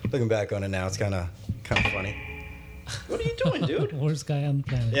 but looking back on it now, it's kind of funny. What are you doing, dude? Worst guy on the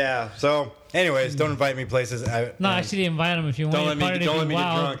planet. Yeah. So, anyways, don't invite me places. No, actually invite him if you want. Don't let me get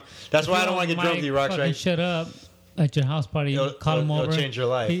drunk. That's why I don't want to get drunk with you, Roxrite. Shut up at your house party. It'll Call him it'll over. change your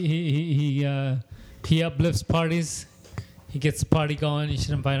life. He He uplifts parties. He gets the party going. You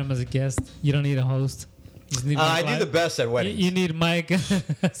should invite him as a guest. You don't need a host. You just need I Mike do live. the best at weddings. You need Mike.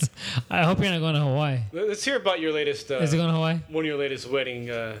 I hope you're not going to Hawaii. Let's hear about your latest. Is he going to Hawaii? One of your latest wedding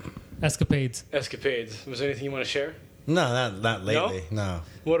Escapades. escapades. Was there anything you want to share? No, not lately. No.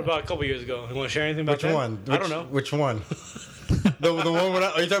 What about a couple years ago? You want to share anything about Which that? one? I don't know. Which one? the one when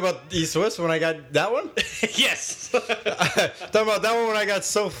are you talking about East West when I got that one? Yes. Talking about that one when I got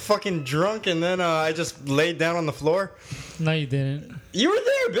so fucking drunk and then I just laid down on the floor? No, you didn't. You were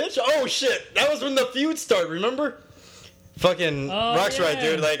there, bitch. Oh shit. That was when the feud started, remember? Fucking Roxrite, yeah.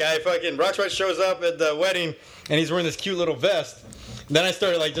 dude. Like Roxrite shows up at the wedding and he's wearing this cute little vest. Then I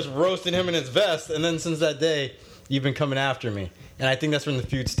started like just roasting him in his vest, and then since that day, you've been coming after me. And I think that's when the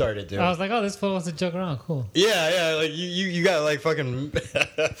feud started, dude. I was like, oh, this fool wants to joke around. Cool. Yeah, like you got like fucking, but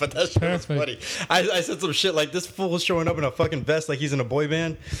that shit was funny. I said some shit like this fool was showing up in a fucking vest like he's in a boy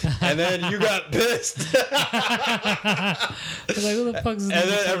band, and then you got pissed. I was like, who the fuck is this? And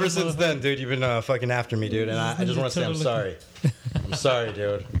then ever since then, dude, you've been fucking after me, dude. And I just want to say I'm sorry. I'm sorry,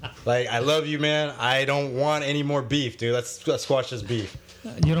 dude. Like I love you, man. I don't want any more beef, dude. Let's squash this beef.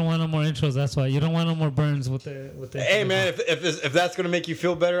 You don't want no more intros. That's why you don't want no more burns with the. Hey, man, if that's gonna make you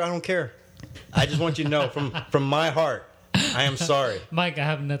feel better, I don't care. I just want you to know from my heart, I am sorry. Mike, I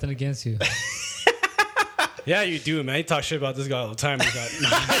have nothing against you. Yeah, you do, man. You talk shit about this guy all the time. Art,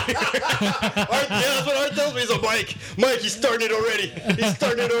 yeah, that's what Art tells me. He's like, Mike, he's starting it already. He's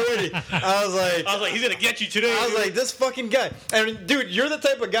starting it already. I was like, he's gonna get you today. I was like, this fucking guy. And dude, you're the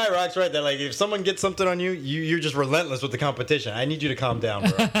type of guy, Rox, right? That like, if someone gets something on you, you're just relentless with the competition. I need you to calm down,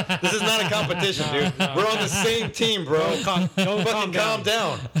 bro. This is not a competition, dude. We're on the same team, bro. Don't fucking calm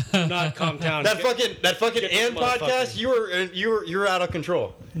down. Not calm down. That fucking and podcast, you were out of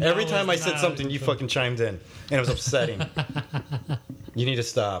control. No, Every time I it's said not something, you fucking chimed in, and it was upsetting. You need to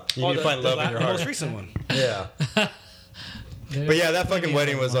stop. You need to find love in your The heart. most recent one. Yeah. But yeah, that fucking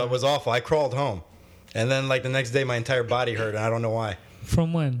wedding was awful. I crawled home, and then like the next day, my entire body hurt, and I don't know why.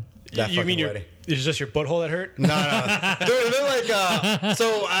 From when? That You mean fucking wedding. it's just your butthole that hurt? No. Dude, and then like,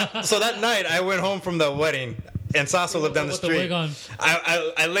 so that night I went home from the wedding, and Sasso lived down the With the street. wig on.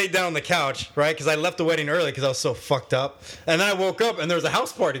 I laid down on the couch, right? Because I left the wedding early because I was so fucked up. And then I woke up and there was a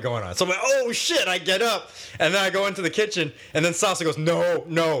house party going on. So I'm like, oh shit! I get up and then I go into the kitchen and then Sasso goes,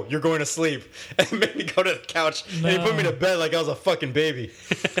 no, you're going to sleep, and made me go to the couch and he put me to bed like I was a fucking baby,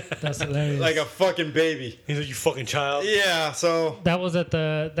 That's hilarious. like a fucking baby. He's like, you fucking child. Yeah. So That was at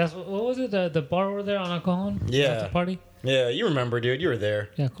what was it? The bar over there on El Cajon? Yeah. The party? yeah, you remember, dude? You were there.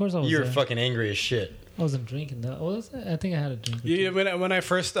 Yeah, of course I was You were there. fucking angry as shit. I wasn't drinking though. What was it? I think I had a drink. Or two. Yeah, when I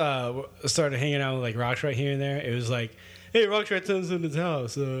first started hanging out with like Roxrite here and there, it was like, hey, Roxrite sends him to his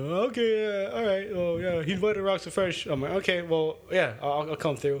house. Okay, yeah, all right. Oh yeah, he invited Rox to Fresh. I'm like, okay, well, yeah, I'll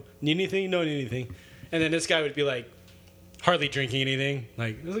come through. Need anything? No, need anything. And then this guy would be like, hardly drinking anything.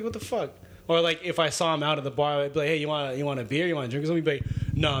 Like, I was like, what the fuck? Or like if I saw him out of the bar, I'd be like, hey, you want a beer? You want a drink? Somebody be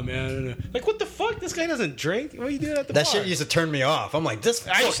like, nah, man. Like, what the fuck? This guy doesn't drink. What are you doing at the bar? That shit used to turn me off. I'm like, this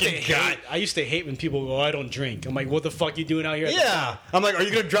I used to fucking guy. hate when people go, I don't drink. I'm like, what the fuck you doing out here? At the Yeah, I'm like, are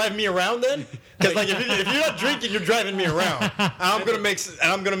you gonna drive me around then? Because like, if you're not drinking, you're driving me around. I'm gonna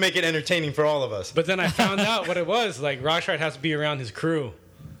make it entertaining for all of us. But then I found out what it was. Like, Roxrite has to be around his crew.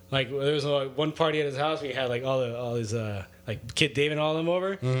 Like, there was one party at his house where he had like all his like Kid Dave and all of them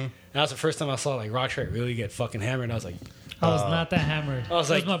over. Mm-hmm. And that was the first time I saw like Roxrite really get fucking hammered. And I was like, I was not that hammered. I was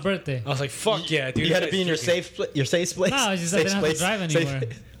it like- was my birthday. I was like, fuck yeah, dude. You had to this be in your guy's safe place. No, it's just I didn't have to drive anywhere.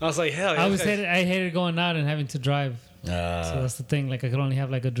 I was like, hell yeah. I always this guy's- hated going out and having to drive. So that's the thing. Like I could only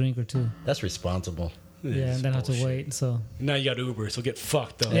have like a drink or two. That's responsible. Yeah, and then have to bullshit. wait. So Now you got Uber, so get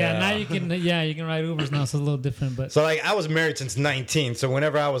fucked though. yeah, now you can you can ride Ubers now, so it's a little different. But So like, I was married since 19. So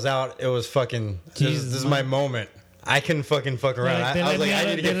whenever I was out, it was fucking. Jesus, this is my moment. I couldn't fucking fuck around. Yeah, they I was let like, me I out-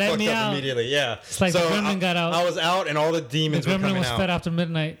 need to they get let fucked me up out. immediately. Yeah. It's like the gremlin got out. I was out, and all the the demons were gremlin coming was out. fed after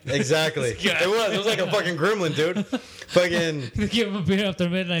midnight. Exactly. It was like a fucking gremlin, dude. Fucking. Give him a beer after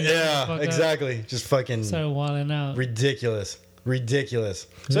midnight. Yeah, Fuck up. exactly. Just fucking Started wilding out. ridiculous.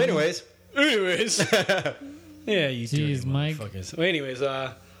 So, anyways, Yeah, you Jeez, dirty Mike. motherfuckers. Well, anyways,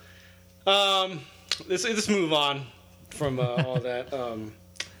 let's move on from all that.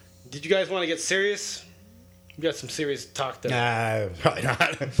 Did you guys want to get serious? We got some serious talk there. probably not.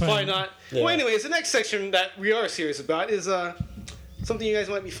 Probably not. Yeah. Well, anyways, the next section that we are serious about is something you guys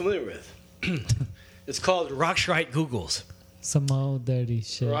might be familiar with. It's called Roxrite Googles. Some old dirty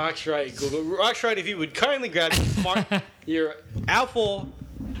shit. Roxrite Google. Roxrite, if you would kindly grab your Apple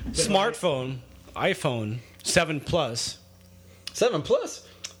smartphone, iPhone 7 Plus. 7 Plus.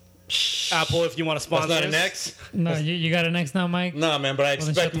 Apple, if you want to sponsor That's not an us. X? No, you got an X now, Mike? Nah, man, but I Well, then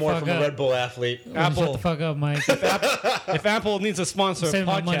expect shut the more fuck from a up. Red Bull athlete. Apple. Shut the fuck up, Mike. If Apple needs to sponsor a Save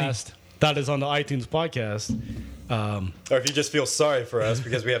my money. podcast that is on the iTunes podcast, Or if you just feel sorry for us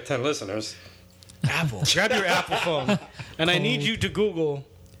because we have 10 listeners. Apple, grab your Apple phone, and I need you to Google.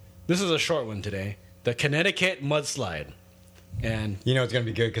 This is a short one today. The Connecticut Mudslide, and You know it's going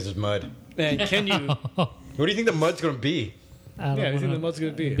to be good because there's mud. can you? What do you think the mud's going to be? I don't Yeah, I think wanna the mud's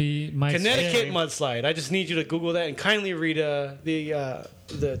gonna be Mike's Connecticut favorite. Mudslide. I just need you to Google that and kindly read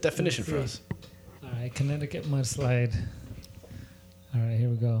the definition for us. All right, Connecticut Mudslide. All right, here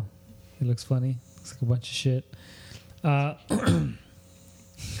we go. It looks funny. Looks like a bunch of shit.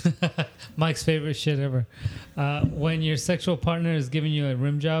 Mike's favorite shit ever. When your sexual partner is giving you a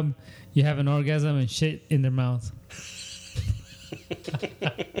rim job, you have an orgasm and shit in their mouth.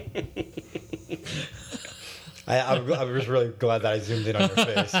 I was really glad that I zoomed in on your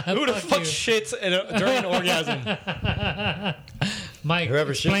face. Who the fuck shits during an orgasm? Mike,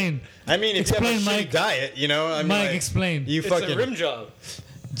 Whoever explain. I mean, if you Explain, have a shitty Mike. diet, you know, I mean, Mike, like, explain. You It's fucking a rim job.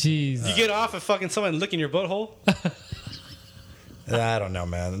 Jeez. You get off of fucking someone licking your butthole. I don't know,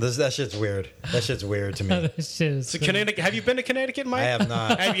 man. That shit's weird. That shit's weird to me. That shit is So funny. Connecticut. Have you been to Connecticut, Mike? I have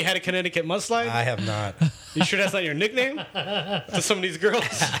not. Have you had a Connecticut mudslide? I have not. You sure that's not your nickname to some of these girls?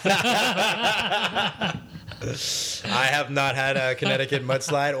 I have not had a Connecticut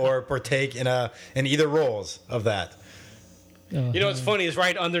mudslide or partake in either roles of that. Oh, You know what's funny is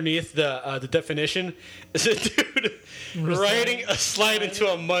right underneath the definition is a dude riding a slide into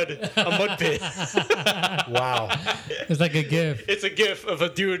a mud pit. Wow. it's like a gift. It's a gif of a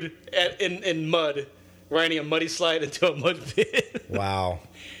dude in mud riding a muddy slide into a mud pit. Wow.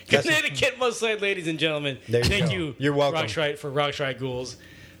 That's- Connecticut mudslide, ladies and gentlemen. There you Thank go. you. You're welcome. Roxrite for Roxrite Googles.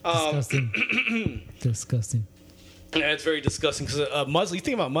 Disgusting. Disgusting. Yeah, it's very disgusting because mudslide. You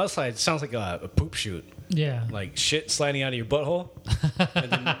think about mudslide, it sounds like a poop shoot. Yeah. Like shit sliding out of your butthole,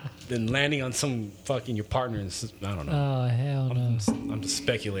 and then landing on some fucking your partner. And I don't know. Oh, hell no. I'm just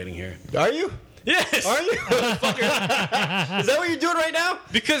speculating here. Are you? Yes. Are you? Is that what you're doing right now?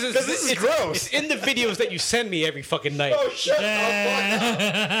 Because This is gross. It's in the videos that you send me every fucking night. Oh, shut up.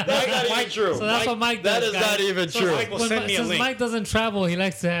 That's not even true. So that's what Mike does. That is guys. not even So true. Mike will send me a Since link. Mike doesn't travel, he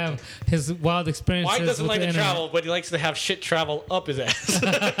likes to have his wild experiences. Mike doesn't with like the to internet. travel, but he likes to have shit travel up his ass.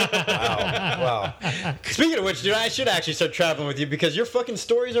 Wow. Speaking of which, dude, I should actually start traveling with you because your fucking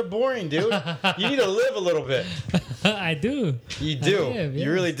stories are boring, dude. You need to live a little bit. I do. You do. live, You yes.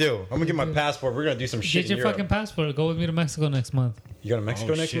 really do. I'm gonna get my passport. We're gonna do some shit Get your in Europe. fucking passport. Go with me to Mexico next month. You go to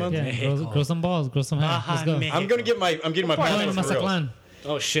Mexico next shit. month? Yeah, grow some balls, grow some hair. Let's go. man. I'm getting my Going to passport for real. Mazatlan.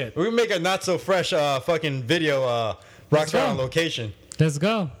 Oh shit. We're gonna make a not so fresh fucking video Rockstar go. on location. Let's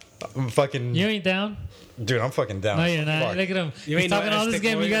go. I'm fucking You ain't down? dude, I'm fucking down. No, you're not. Fuck. Look at him. You He's ain't no talking all this Aztec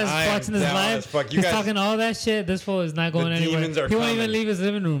game. You warrior. guys I am watching this down live. as fuck. You He's guys- talking all that shit. This fool is not going The anywhere. demons are He won't coming. even leave his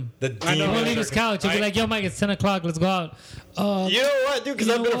living room. The He won't leave demons his are couch. He'll be like, yo, Mike, it's 10 o'clock. Let's go out. You know what, dude? Because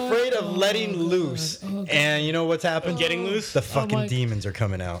You I've know been what? afraid of Oh, letting God. loose. Oh, God. And you know what's happened? Getting loose? The fucking my- demons are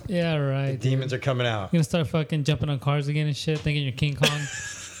coming out. Yeah, right. Demons are coming out. You're going to start fucking jumping on cars again and shit, thinking you're King Kong.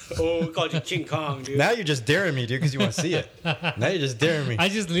 Oh, we called you King Kong, dude. Now you're just daring me, dude, because you want to see it. Now you're just daring me. I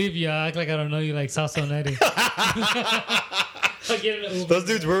just leave you. I act like I don't know you like Salsa and Eddie. Those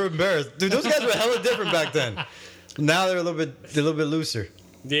dudes were embarrassed, dude. Those guys were hella different back then. Now they're a little bit looser.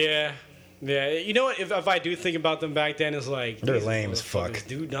 Yeah. Yeah. You know what? If I do think about them back then, it's like They're these lame as fuck. motherfuckers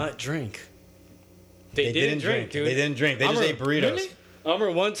do not drink. They, They didn't drink, dude. They didn't drink. They I'm just a- ate burritos. Really? I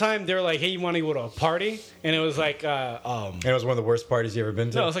remember one time they were like, "Hey, you want to go to a party?" And it was like, And it was one of the worst parties you ever been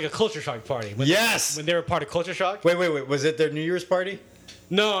to. no, it was like a culture shock party. Yes! When they were part of culture shock. Wait. Was it their New Year's party?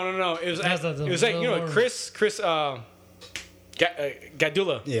 No. It was it was like, you know, Chris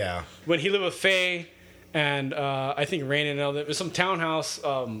Gadula, Yeah. when he lived with Faye and I think Rain and all that. It was some townhouse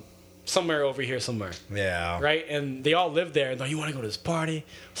somewhere over here somewhere. Yeah. Right, and they all lived there. And they're like, you want to go to this party?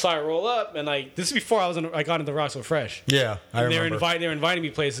 So I roll up, and like this is before I got into Rock So Fresh. Yeah, I And remember. they were inviting me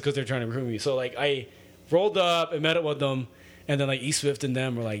places because they're trying to recruit me. So like I rolled up and met up with them, and then like E Swift and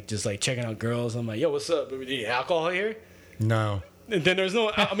them were like just like checking out girls. I'm like, yo, what's up? Do we need alcohol here? No. And then there's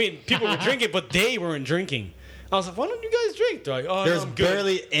no. I mean, people were drinking, but they weren't drinking. I was like, why don't you guys drink? They're like, oh, There's no, I'm good.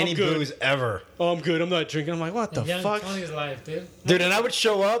 barely any I'm good. booze ever. Oh, I'm good. I'm not drinking. I'm like, what the Young fuck? Tony's life, dude. Dude, and I would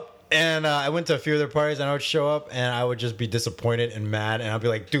show up, and I went to a few of their parties, and I would show up, and I would just be disappointed and mad, and I'd be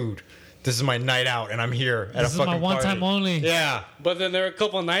like, dude, this is my night out, and I'm here at This a is fucking my one party. time only. Yeah, But then there were a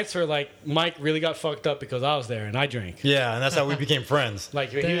couple of nights where like Mike really got fucked up because I was there and I drank. yeah, and that's how we became friends.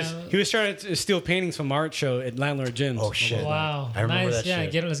 Like Damn. he was trying to steal paintings from art show at Landlord Gyms. Oh shit! Wow. I remember Nice. that Yeah,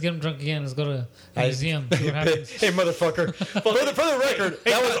 shit. let's get him drunk again. Let's go to a museum. See what happens. Hey, motherfucker! For the record,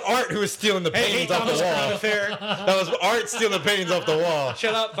 that was Art who was stealing the paintings off the wall. That was Art stealing the paintings off the wall.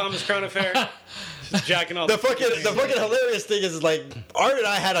 Shut up, Thomas Crown Affair. Just jacking off. The fucking hilarious thing is like Art and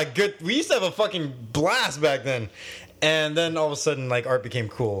I had a good. We used to have a fucking blast back then, and then all of a sudden like Art became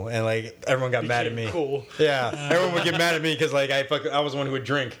cool, and like everyone got mad at me. Cool. Yeah, everyone would get mad at me because like I was the one who would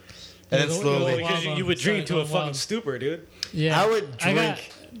drink, and then Well, slowly Because you would drink to a fucking stupor, dude. Yeah. I would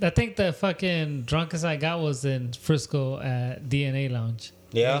drink. I think the fucking drunkest I got was in Frisco at DNA Lounge.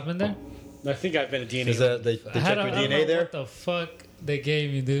 Yeah? You been there? I think I've been a DNA. Is that they I check had your I don't know DNA there? What the fuck they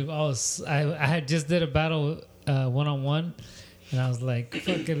gave me, dude? I had just did a battle 1-on-1, and I was like,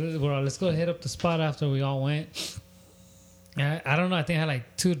 fuck it, bro, let's go hit up the spot after we all went. I don't know. I think I had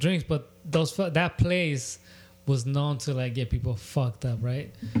like 2 drinks, but that place was known to like get people fucked up,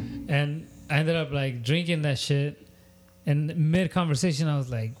 right? And I ended up like drinking that shit, and mid conversation, I was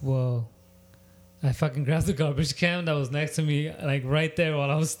like, whoa. I fucking grabbed the garbage can that was next to me, like right there while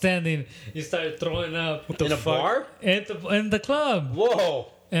I was standing. You started throwing up. In a bar? In the club.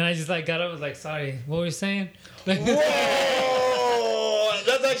 Whoa! And I just like got up and was like, sorry, what were you saying? Like, Whoa!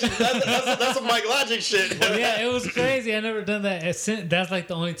 That's actually that's some Mike Logic shit. yeah, it was crazy. I never done that. That's like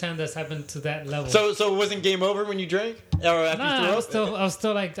the only time that's happened to that level. So it wasn't game over when you drank, or after you nah, threw up? I was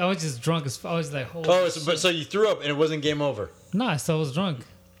still like, I was just drunk. I was like, holy Oh, shit. so you threw up and it wasn't game over. No, I still was drunk.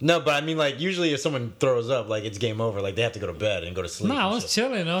 No, but I mean, like, usually if someone throws up, like, it's game over. Like, they have to go to bed and go to sleep. No, I and was shit.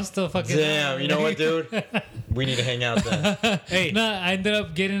 chilling. I was still fucking. Damn, you know what, dude? We need to hang out then. Hey, No, I ended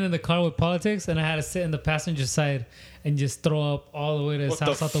up getting in the car with politics, and I had to sit in the passenger side and just throw up all the way to his What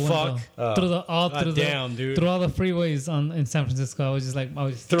house the out the fuck? window, through all the freeways in San Francisco. I was just like,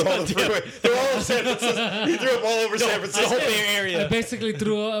 Through all the freeway. Through all of San Francisco. He threw up all over San the Francisco. whole Bay I Area. basically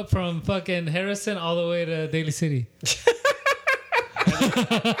threw up from fucking Harrison all the way to Daly City.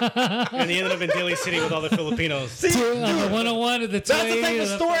 And he ended up in Daly City with all the Filipinos. See, On the 101 to the 280. that's the type of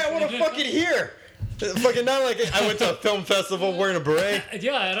story I want to fucking hear. Fucking not like I went to a film festival wearing a beret.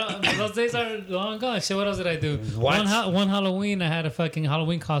 Yeah, I don't. Those days are long gone. Shit, what else did I do? What? One Halloween, I had a fucking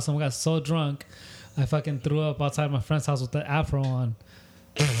Halloween costume. I got so drunk, I fucking threw up outside my friend's house with the afro on.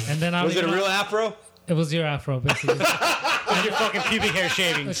 And then I Was it a real afro? It was your afro, basically. With your fucking pubic hair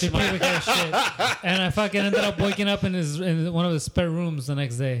shavings. With your pubic hair shit. And I fucking ended up waking up in one of the spare rooms the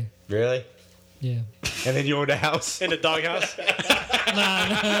next day. Really? Yeah. And then you owned a house? In the doghouse.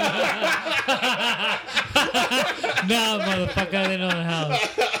 Nah, motherfucker, I didn't own a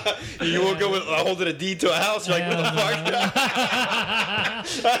house. You woke up with holding a deed to a house? You're like, what the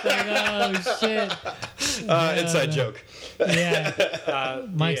fuck? Like, oh, shit. Inside joke. Yeah.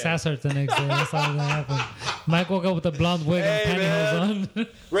 Mike's ass hurt the next day. That's all that happened. Mike woke up with a blonde wig Hey, and pantyhose on.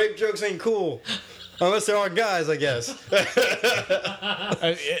 Rape jokes ain't cool. Unless there are guys, I guess.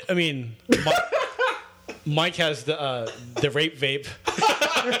 I mean, Mike has the rape vape.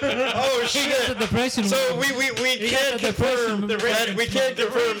 Oh shit! The depression. So we can't confirm that we can't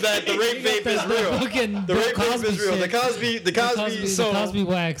confirm that the rape vape is real. The rape vape is real. The Cosby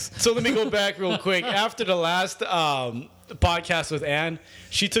wax. So let me go back real quick. After the last podcast with Ann,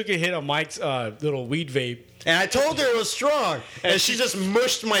 she took a hit of Mike's little weed vape. And I told her it was strong, and she just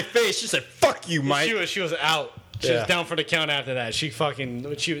mushed my face. She said, "Fuck you, Mike." She was out. She was down for the count after that. She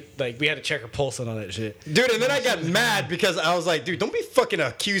we had to check her pulse on that shit. Dude, and then I got mad because I was like, dude, don't be fucking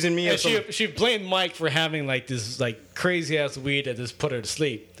accusing me of something. She blamed Mike for having like this like crazy ass weed that just put her to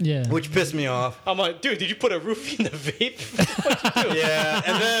sleep. Yeah. Which pissed me off. I'm like, dude, did you put a roofie in the vape? Yeah,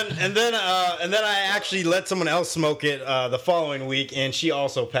 and then I actually let someone else smoke it the following week, and she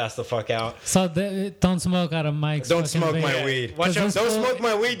also passed the fuck out. So don't smoke out of Mike's. Don't smoke vape. my weed. Watch out. Don't smoke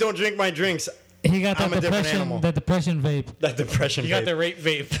my weed. Don't drink my drinks. He got I'm that a different depression. animal. That depression vape. That depression. You got vape. the rape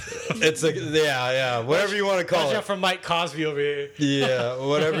vape. It's yeah, whatever you want to call Watch it. out for Mike Cosby over here. Yeah,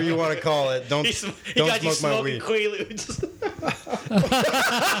 whatever you want to call it. Don't He don't got you smoke my smoking weed. Quaaludes.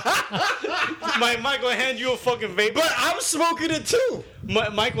 Mike will hand you a fucking vape. But I'm smoking it too.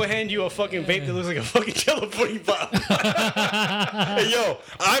 Mike will hand you a fucking vape that looks like a fucking jello pudding pop. Hey, yo,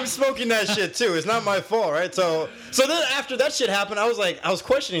 I'm smoking that shit too. It's not my fault, right? So then after that shit happened, I was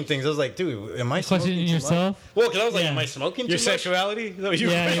questioning things. I was like, dude, am I smoking Questioning too yourself? much? Well, because I was like, Yeah. am I smoking too Your much? sexuality? No, you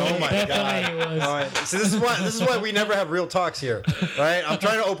Yeah, Oh my definitely god! was. All right. See, this is why we never have real talks here, right? I'm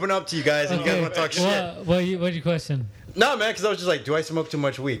trying to open up to you guys, and you guys want to talk shit. What you question? No, man, because I was just like, do I smoke too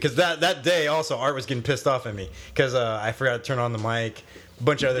much weed? Because that day also, Art was getting pissed off at me because I forgot to turn on the mic a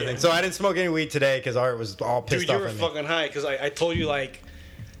bunch of other things. So I didn't smoke any weed today because Art was all pissed Dude, off you were at me. fucking high because I told you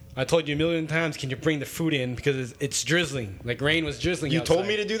I told you a million times, can you bring the food in because it's drizzling, like rain was drizzling. You outside. told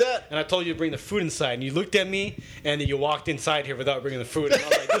me to do that, and I told you to bring the food inside, and you looked at me, and then you walked inside here without bringing the food. And I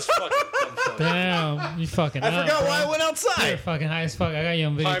was like, this fucking dumb fuck. Damn, you fucking. I forgot why I went You're outside. fucking high as fuck. I got you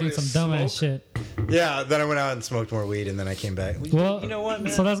on video Time doing to some dumbass smoke. shit. Yeah, then I went out and smoked more weed, and then I came back. Well, you know what,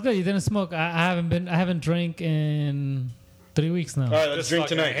 man? So that's good. You didn't smoke. I haven't drank in 3 weeks now. All right, let's Just drink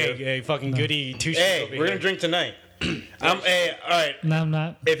fucking, tonight. Hey, dude. hey, fucking goody two shoes Hey, over we're here. gonna drink tonight. Hey, all right. No, I'm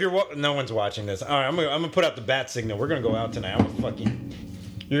not. If you're no one's watching this, all right, I'm gonna put out the bat signal. We're gonna go out tonight. I'm gonna fucking.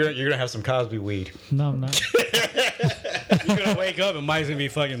 You're gonna have some Cosby weed. No, I'm not. You're gonna wake up and Mike's gonna be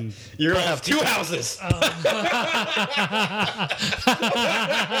fucking. You're gonna have 2 houses.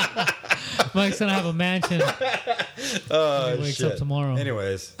 Mike's gonna have a mansion. Oh He wakes shit. up tomorrow.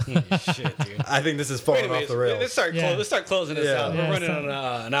 Anyways, Shit, dude. I think this is falling Anyways, off the rails. let's start closing this Yeah. out. Yeah, We're running start-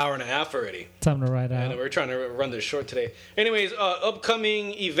 on an hour and a half already. Time to ride And out. we're trying to run this short today. Anyways,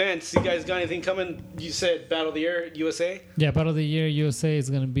 upcoming events. You guys got anything coming? You said Battle of the Year USA Yeah, Battle of the Year USA is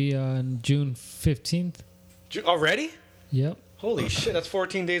gonna be on June 15th. already. Yep. Holy shit, that's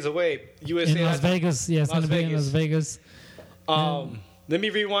 14 days away. USA. In Las Vegas. Yeah, it's Las gonna be in Las Vegas. Vegas. Let me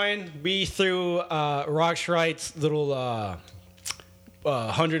rewind. We threw Roxrite's little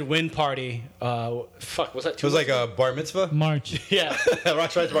 100 win party. Fuck, was that? It was like a bar mitzvah. March. Yeah.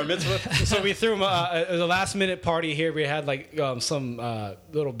 Roxrite's bar mitzvah. So we threw the last minute party here. We had like some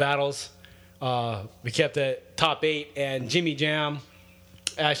little battles. We kept it top 8, and Jimmy Jam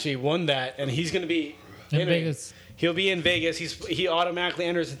actually won that, and he's going to be In Vegas. He'll be in Vegas. He automatically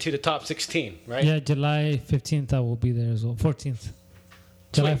enters into the top 16, right? Yeah, July 15th I will be there as well. 14th.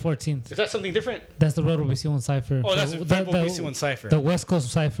 July 14th. Is that something different? That's the Road to BC1 Cypher. Oh, that's the BC1 Cypher. The West Coast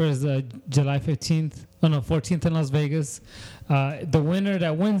Cypher is July 15th. Oh, no, 14th in Las Vegas. The winner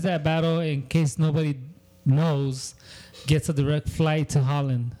that wins that battle, in case nobody knows, gets a direct flight to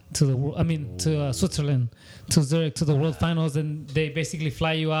Holland, to Switzerland, to Zurich, to the World Finals. And they basically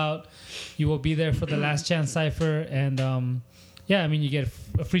fly you out. You will be there for the Last Chance Cypher. And, yeah, I mean, you get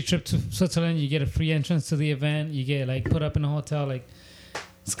a free trip to Switzerland. You get a free entrance to the event. You get, like, put up in a hotel, like...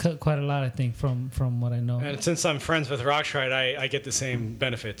 It's quite a lot, I think, from what I know. And since I'm friends with Roxrite, I get the same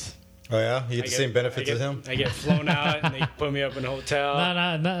benefits. Oh yeah, you get the same benefits as him. I get flown out, and they put me up in a hotel.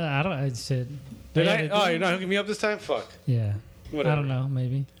 No, I don't. I shit. Did Yeah, I? they Oh, do. you're not hooking me up this time? Fuck. Yeah. Whatever. I don't know.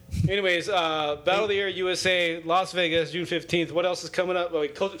 Maybe. Anyways, Battle of the Year USA, Las Vegas, June 15th. What else is coming up?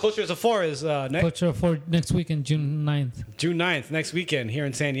 Cultures of 4 is next Culture for next weekend, June 9th. June 9th, next weekend here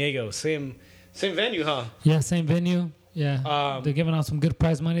in San Diego. Same venue, huh? Yeah, same venue. Yeah. They're giving out some good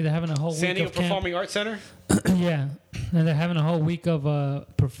prize money. They're having a whole San week Diego of camp. Performing Arts Center. Yeah, and they're having a whole week of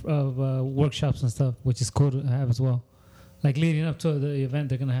workshops and stuff, which is cool to have as well. Like leading up to the event,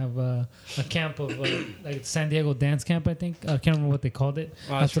 they're gonna have a camp of like San Diego Dance Camp, I think. I can't remember what they called it.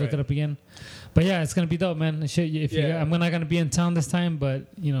 Oh, I have to look right. it up again. But yeah, it's gonna be dope, man. I'm not gonna be in town this time, but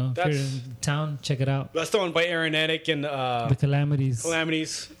if you're in town, check it out. That's the one by Aeronetic and The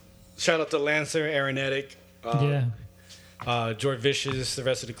Calamities. Shout out to Lancer, Aeronetic. Yeah. George Vicious, the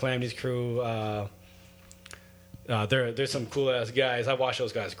rest of the Calamities crew. There's some cool ass guys. I watched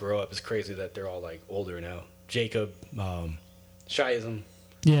those guys grow up. It's crazy that they're all like older now. Jacob, Shyism.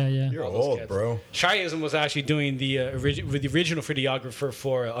 Yeah. You're all those old, cats. bro. Shyism was actually doing the original videographer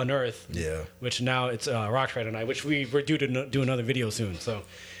for Unearth. Yeah. Which now it's Roxrite and I, which we're due to do another video soon. So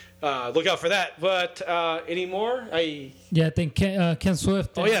look out for that. But any more? I think Ken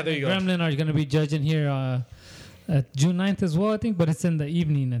Swift and there you go. Gremlin are going to be judging here June 9th as well, I think, but it's in the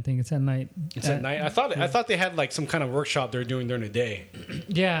evening. I think it's at night. It's at night. I thought they had like some kind of workshop they're doing during the day.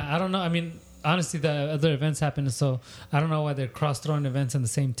 Yeah, I don't know. I mean, honestly, the other events happen, so I don't know why they're cross-throwing events in the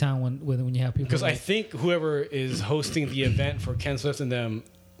same town when you have people. Because I think whoever is hosting the event for Ken Swift and them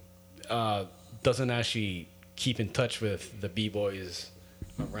doesn't actually keep in touch with the B-boys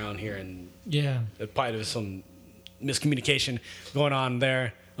around here, and probably there's some miscommunication going on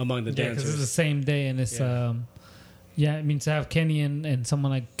there among the dancers. Because it's the same day, and it's I mean, to have Kenny and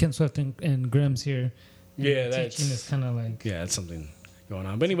someone like Ken Swift and Grims here, that's teaching is kind of like that's something going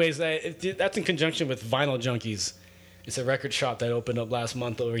on. But anyways, that's in conjunction with Vinyl Junkies. It's a record shop that opened up last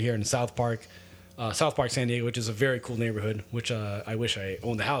month over here in South Park, San Diego, which is a very cool neighborhood. Which I wish I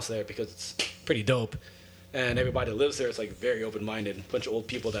owned the house there because it's pretty dope, and everybody that lives there is like very open-minded, bunch of old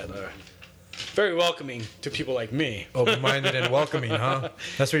people that are very welcoming to people like me. Open-minded and welcoming, huh?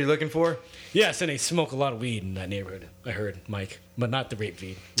 That's what you're looking for? Yes, and they smoke a lot of weed in that neighborhood. I heard, Mike, but not the rape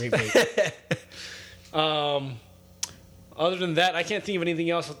weed. Vape. Other than that, I can't think of anything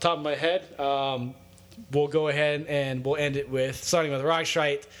else off the top of my head. we'll go ahead and we'll end it with starting with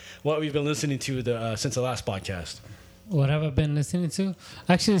Roxrite. What we've been listening to since the last podcast. What have I been listening to?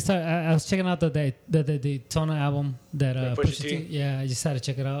 Actually, I was checking out the Daytona album that Pusha T? Yeah, I just had to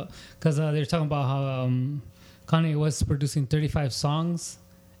check it out because they were talking about how Kanye West is producing 35 songs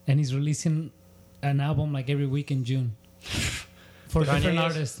and he's releasing an album like every week in June for different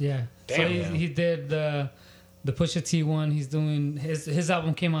artists. Yeah, Damn. So he did the Pusha T one. He's doing his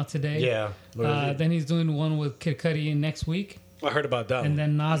album came out today. Yeah. Then he's doing one with Kid Cudi next week, I heard about that. and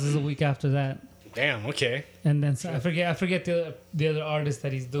then Nas is a week after that. Damn. Okay. And then I forget the other artist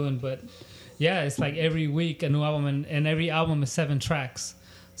that he's doing, but yeah, it's like every week a new album, and every album is 7 tracks.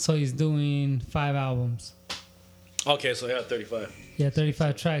 So he's doing 5 albums. Okay, so yeah, 35. Yeah,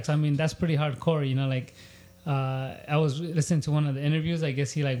 35 tracks. I mean, that's pretty hardcore, you know. Like, I was listening to one of the interviews. I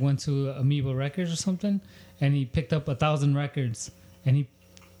guess he like went to Amoeba Records or something, and he picked up 1,000 records, and he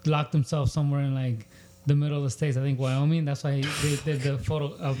locked himself somewhere in like the middle of the states. I think Wyoming. That's why they did the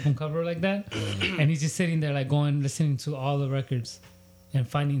photo album cover like that. And he's just sitting there like listening to all the records and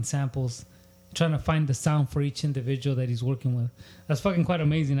finding samples, trying to find the sound for each individual that he's working with. That's fucking quite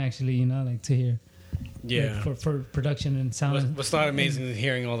amazing, actually. You know, like to hear. Yeah. Like, for production and sound. What's not amazing is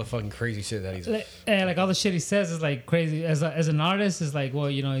hearing all the fucking crazy shit that he's. Like all the shit he says is like crazy. As an artist, is like, well,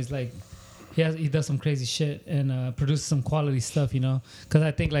 you know, he's like. He does some crazy shit and produces some quality stuff, you know. Because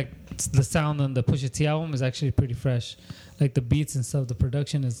I think like the sound on the Pusha T album is actually pretty fresh, like the beats and stuff. The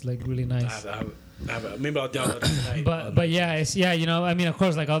production is like really nice. Maybe I'll download it tonight. But yeah, you know. I mean, of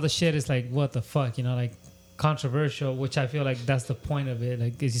course, like all the shit is like what the fuck, you know, like controversial. Which I feel like that's the point of it.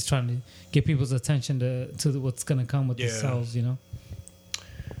 Like he's trying to get people's attention to what's gonna come with the cells, you know.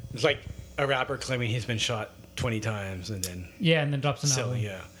 It's like a rapper claiming he's been shot 20 times and then and then drops an album.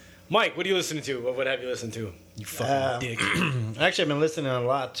 Yeah. Mike, what are you listening to? What have you listened to? You fucking dick. Actually, I've been listening a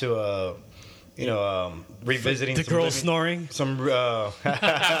lot to, revisiting the girl snoring. Some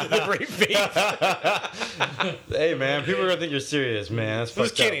The great faith. Hey man, people are gonna think you're serious, man. That's Who's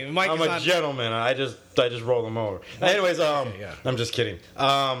fucked up. kidding? Mike I'm is a not- gentleman. I just roll them over. Anyways, yeah. I'm just kidding.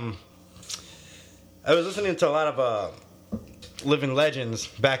 I was listening to a lot of living legends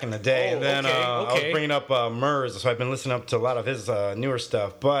back in the day, and then I was bringing up Murs, so I've been listening up to a lot of his newer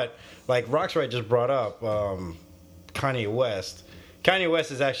stuff. But like Roxrite just brought up Kanye West. Kanye West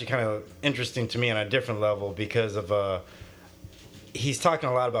is actually kind of interesting to me on a different level because of he's talking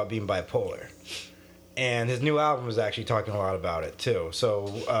a lot about being bipolar, and his new album is actually talking a lot about it too. So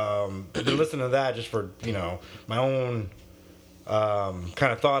I've been listening to that just for my own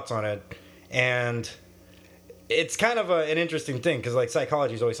kind of thoughts on it, and it's kind of an interesting thing because like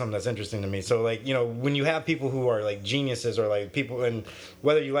psychology is always something that's interesting to me. So like when you have people who are like geniuses or like people, and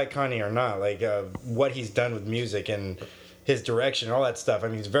whether you like Kanye or not, like what he's done with music and his direction and all that stuff. I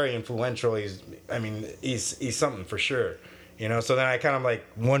mean, he's very influential. He's something for sure. So then I kind of like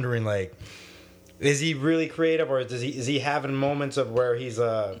wondering like, is he really creative, or is he having moments of where he's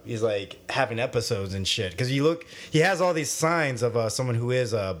like having episodes and shit? Because he has all these signs of someone who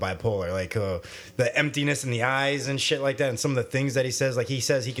is bipolar, like the emptiness in the eyes and shit like that, and some of the things that he says. Like he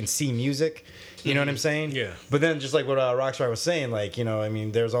says he can see music. You know what I'm saying? Yeah. But then just like what Roxrite was saying, like I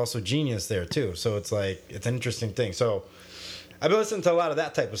mean, there's also genius there too. So it's like it's an interesting thing. So I've been listening to a lot of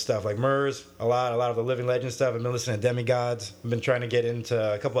that type of stuff, like Murs, a lot of the living legend stuff. I've been listening to Demigods. I've been trying to get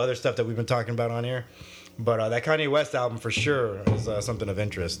into a couple other stuff that we've been talking about on here. But that Kanye West album for sure is something of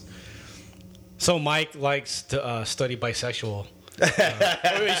interest. So Mike likes to study bisexual. You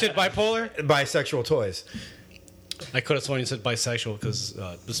said bipolar? Bisexual toys. I could have sworn you said bisexual because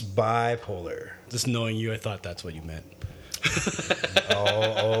bipolar. Just knowing you, I thought that's what you meant.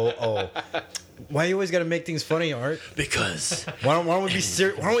 Oh. Why you always gotta make things funny, Art? Because why don't we be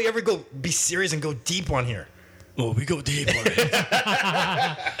serious? Why don't we ever be serious and go deep on here? Oh, we go deep on it.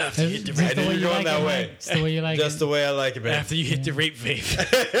 After you hit the I knew you were going that way. It's the way you like Just it. the way I like it, man. After you hit the rape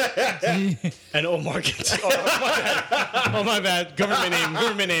vape. And Omar gets... Oh, my bad. Government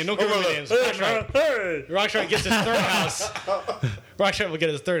name. No government names. Roxrite gets his third house. Roxrite will get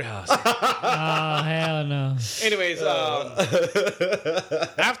his third house. Oh, hell no. Anyways,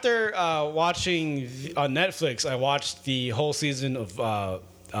 after watching on Netflix, I watched the whole season of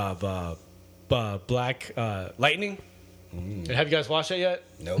Black Lightning. Have you guys watched that yet?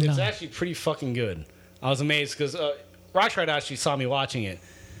 No. It's actually pretty fucking good. I was amazed because Roxrite actually saw me watching it.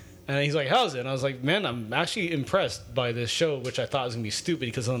 And he's like, how's it? And I was like, man, I'm actually impressed by this show, which I thought was going to be stupid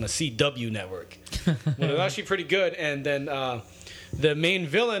because it's on the CW network. But it was actually pretty good. And then the main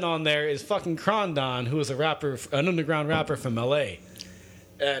villain on there is fucking Krondon, who is a rapper, an underground rapper from LA.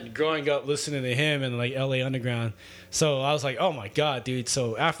 and growing up listening to him and like LA Underground. So I was like, oh my God, dude.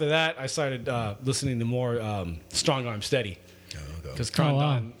 So after that, I started listening to more Strong Arm Steady. Because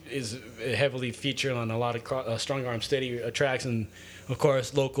Krondon is heavily featured on a lot of Strong Arm Steady tracks. And, of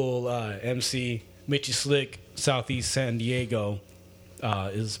course, local MC Mitchie Slick, Southeast San Diego,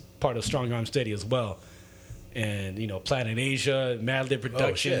 is part of Strong Arm Steady as well. And, you know, Planet Asia, Madlib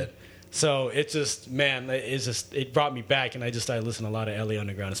Production. Oh, shit. So it's just, man, it brought me back. And I just started listening to a lot of LA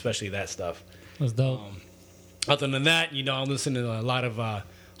Underground, especially that stuff. That's dope. Other than that, you know, I'm listening to a lot of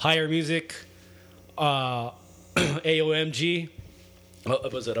higher music, AOMG.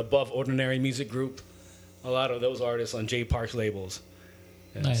 Was it Above Ordinary Music Group? A lot of those artists on J Park's labels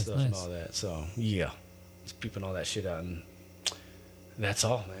and stuff and all that. So yeah, just peeping all that shit out, and that's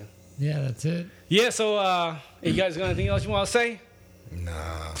all, man. Yeah, that's it. Yeah. So you guys got anything else you want to say?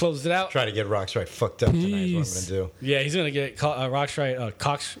 Nah. Close it out. Try to get Roxrite fucked up tonight is what I'm gonna do. Yeah, he's gonna get Roxrite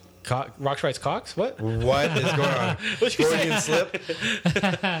Roxrite's Cox. What is going on? Freudian slip.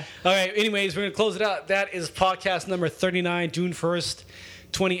 All right. Anyways, we're gonna close it out. That is podcast number 39, June 1st,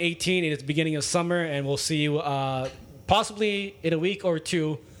 2018. It is the beginning of summer, and we'll see you possibly in a week or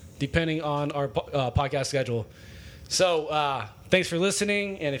two, depending on our podcast schedule. So thanks for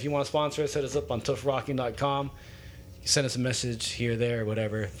listening, and if you want to sponsor us, hit us up on toughrocking.com. Send us a message here, there,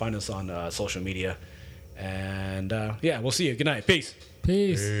 whatever. Find us on social media, and yeah, we'll see you. Good night. Peace.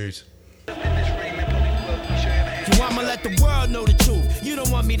 Peace. Yo, I'ma let the world know the truth. You don't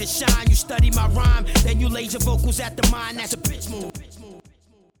want me to shine, you study my rhyme, then you laser vocals at the mind, that's a bitch move.